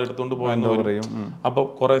വേറെ ആൾ എടുത്തുകൊണ്ട് പോയെന്ന് പറയും. അപ്പോൾ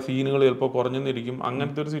കുറെ സീനുകൾ ചിലപ്പോൾ കുറഞ്ഞെന്നിരിക്കും,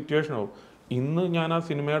 അങ്ങനത്തെ ഒരു സിറ്റുവേഷൻ ആവും. ഇന്ന് ഞാൻ ആ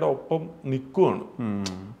സിനിമയുടെ ഒപ്പം നിൽക്കുവാണ്,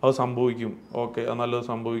 അത് സംഭവിക്കും, ഓക്കെ അത് നല്ലത്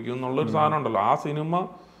സംഭവിക്കും എന്നുള്ളൊരു സാധനം ഉണ്ടല്ലോ. ആ സിനിമ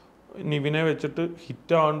നിവിനെ വെച്ചിട്ട്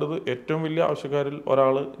ഹിറ്റാവേണ്ടത് ഏറ്റവും വലിയ ആവശ്യക്കാരിൽ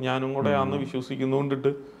ഒരാൾ ഞാനും കൂടെ ആണെന്ന്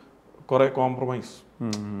വിശ്വസിക്കുന്നതുകൊണ്ടിട്ട് കുറെ കോംപ്രമൈസ്,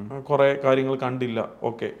 കുറെ കാര്യങ്ങൾ കണ്ടില്ല,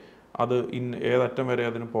 ഓക്കെ അത് ഏതറ്റം വരെ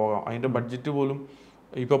അതിന് പോകാം. അതിന്റെ ബഡ്ജറ്റ് പോലും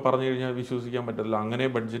ഇപ്പൊ പറഞ്ഞു കഴിഞ്ഞാൽ വിശ്വസിക്കാൻ പറ്റില്ല, അങ്ങനെ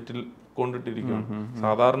ബഡ്ജറ്റിൽ കൊണ്ടിട്ടിരിക്കുകയാണ്.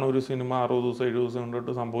 സാധാരണ ഒരു സിനിമ 60 ദിവസം 70 ദിവസം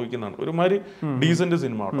കൊണ്ടിട്ട് സംഭവിക്കുന്നതാണ്. ഒരുമാതിരി ഡീസന്റ്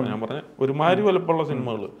സിനിമ കേട്ടോ ഞാൻ പറഞ്ഞ, ഒരുമാതിരി വലുപ്പമുള്ള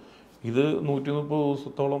സിനിമകൾ. ഇത് 130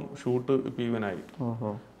 ദിവസത്തോളം ഷൂട്ട് ഇപ്പൊ ഈവനായി.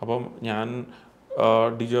 അപ്പം ഞാൻ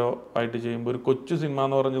ഡിജോ ആയിട്ട് ചെയ്യുമ്പോൾ ഒരു കൊച്ചു സിനിമ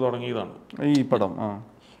എന്ന് പറഞ്ഞ് തുടങ്ങിയതാണ് ഈ പടം.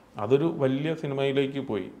 അതൊരു വലിയ സിനിമയിലേക്ക്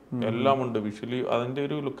പോയി, എല്ലാം ഉണ്ട് വിഷ്വലി, അതിന്റെ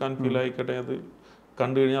ഒരു ലുക്ക് ആൻഡ് ഫീൽ ആയിക്കട്ടെ, അത്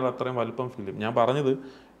കണ്ടു കഴിഞ്ഞാൽ അത്രയും വലുപ്പം ഫിലിം. ഞാൻ പറഞ്ഞത്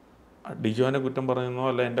ഡിജോനെ കുറ്റം പറഞ്ഞോ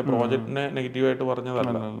അല്ല, എന്റെ പ്രോജക്റ്റിനെ നെഗറ്റീവായിട്ട്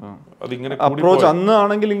പറഞ്ഞതല്ല, അതിങ്ങനെ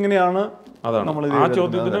അന്നാണെങ്കിൽ ഇങ്ങനെയാണ്. അതാണ് ആ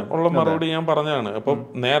ചോദ്യത്തിന് ഉള്ള മറുപടി ഞാൻ പറഞ്ഞതാണ്. അപ്പം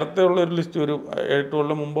നേരത്തെ ഉള്ള ഒരു ലിസ്റ്റ് ഒരു 8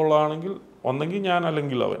 കൊല്ലം മുമ്പുള്ളതാണെങ്കിൽ ഒന്നെങ്കിൽ ഞാൻ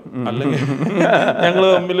അല്ലെങ്കിൽ അവൻ, അല്ലെങ്കിൽ ഞങ്ങൾ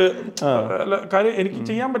തമ്മില് കാര്യം എനിക്ക്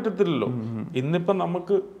ചെയ്യാൻ പറ്റത്തില്ലല്ലോ. ഇന്നിപ്പം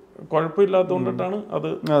നമുക്ക് കുഴപ്പമില്ലാത്തതുകൊണ്ടിട്ടാണ് അത്.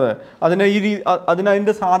 അതെ,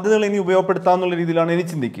 അതിന്റെ സാധ്യതകൾ ഇനി ഉപയോഗപ്പെടുത്താന്നുള്ള രീതിയിലാണ് ഇനി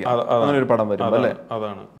ചിന്തിക്കുക. അങ്ങനെ ഒരു പടം വരും അല്ലേ,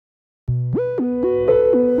 അതാണ്.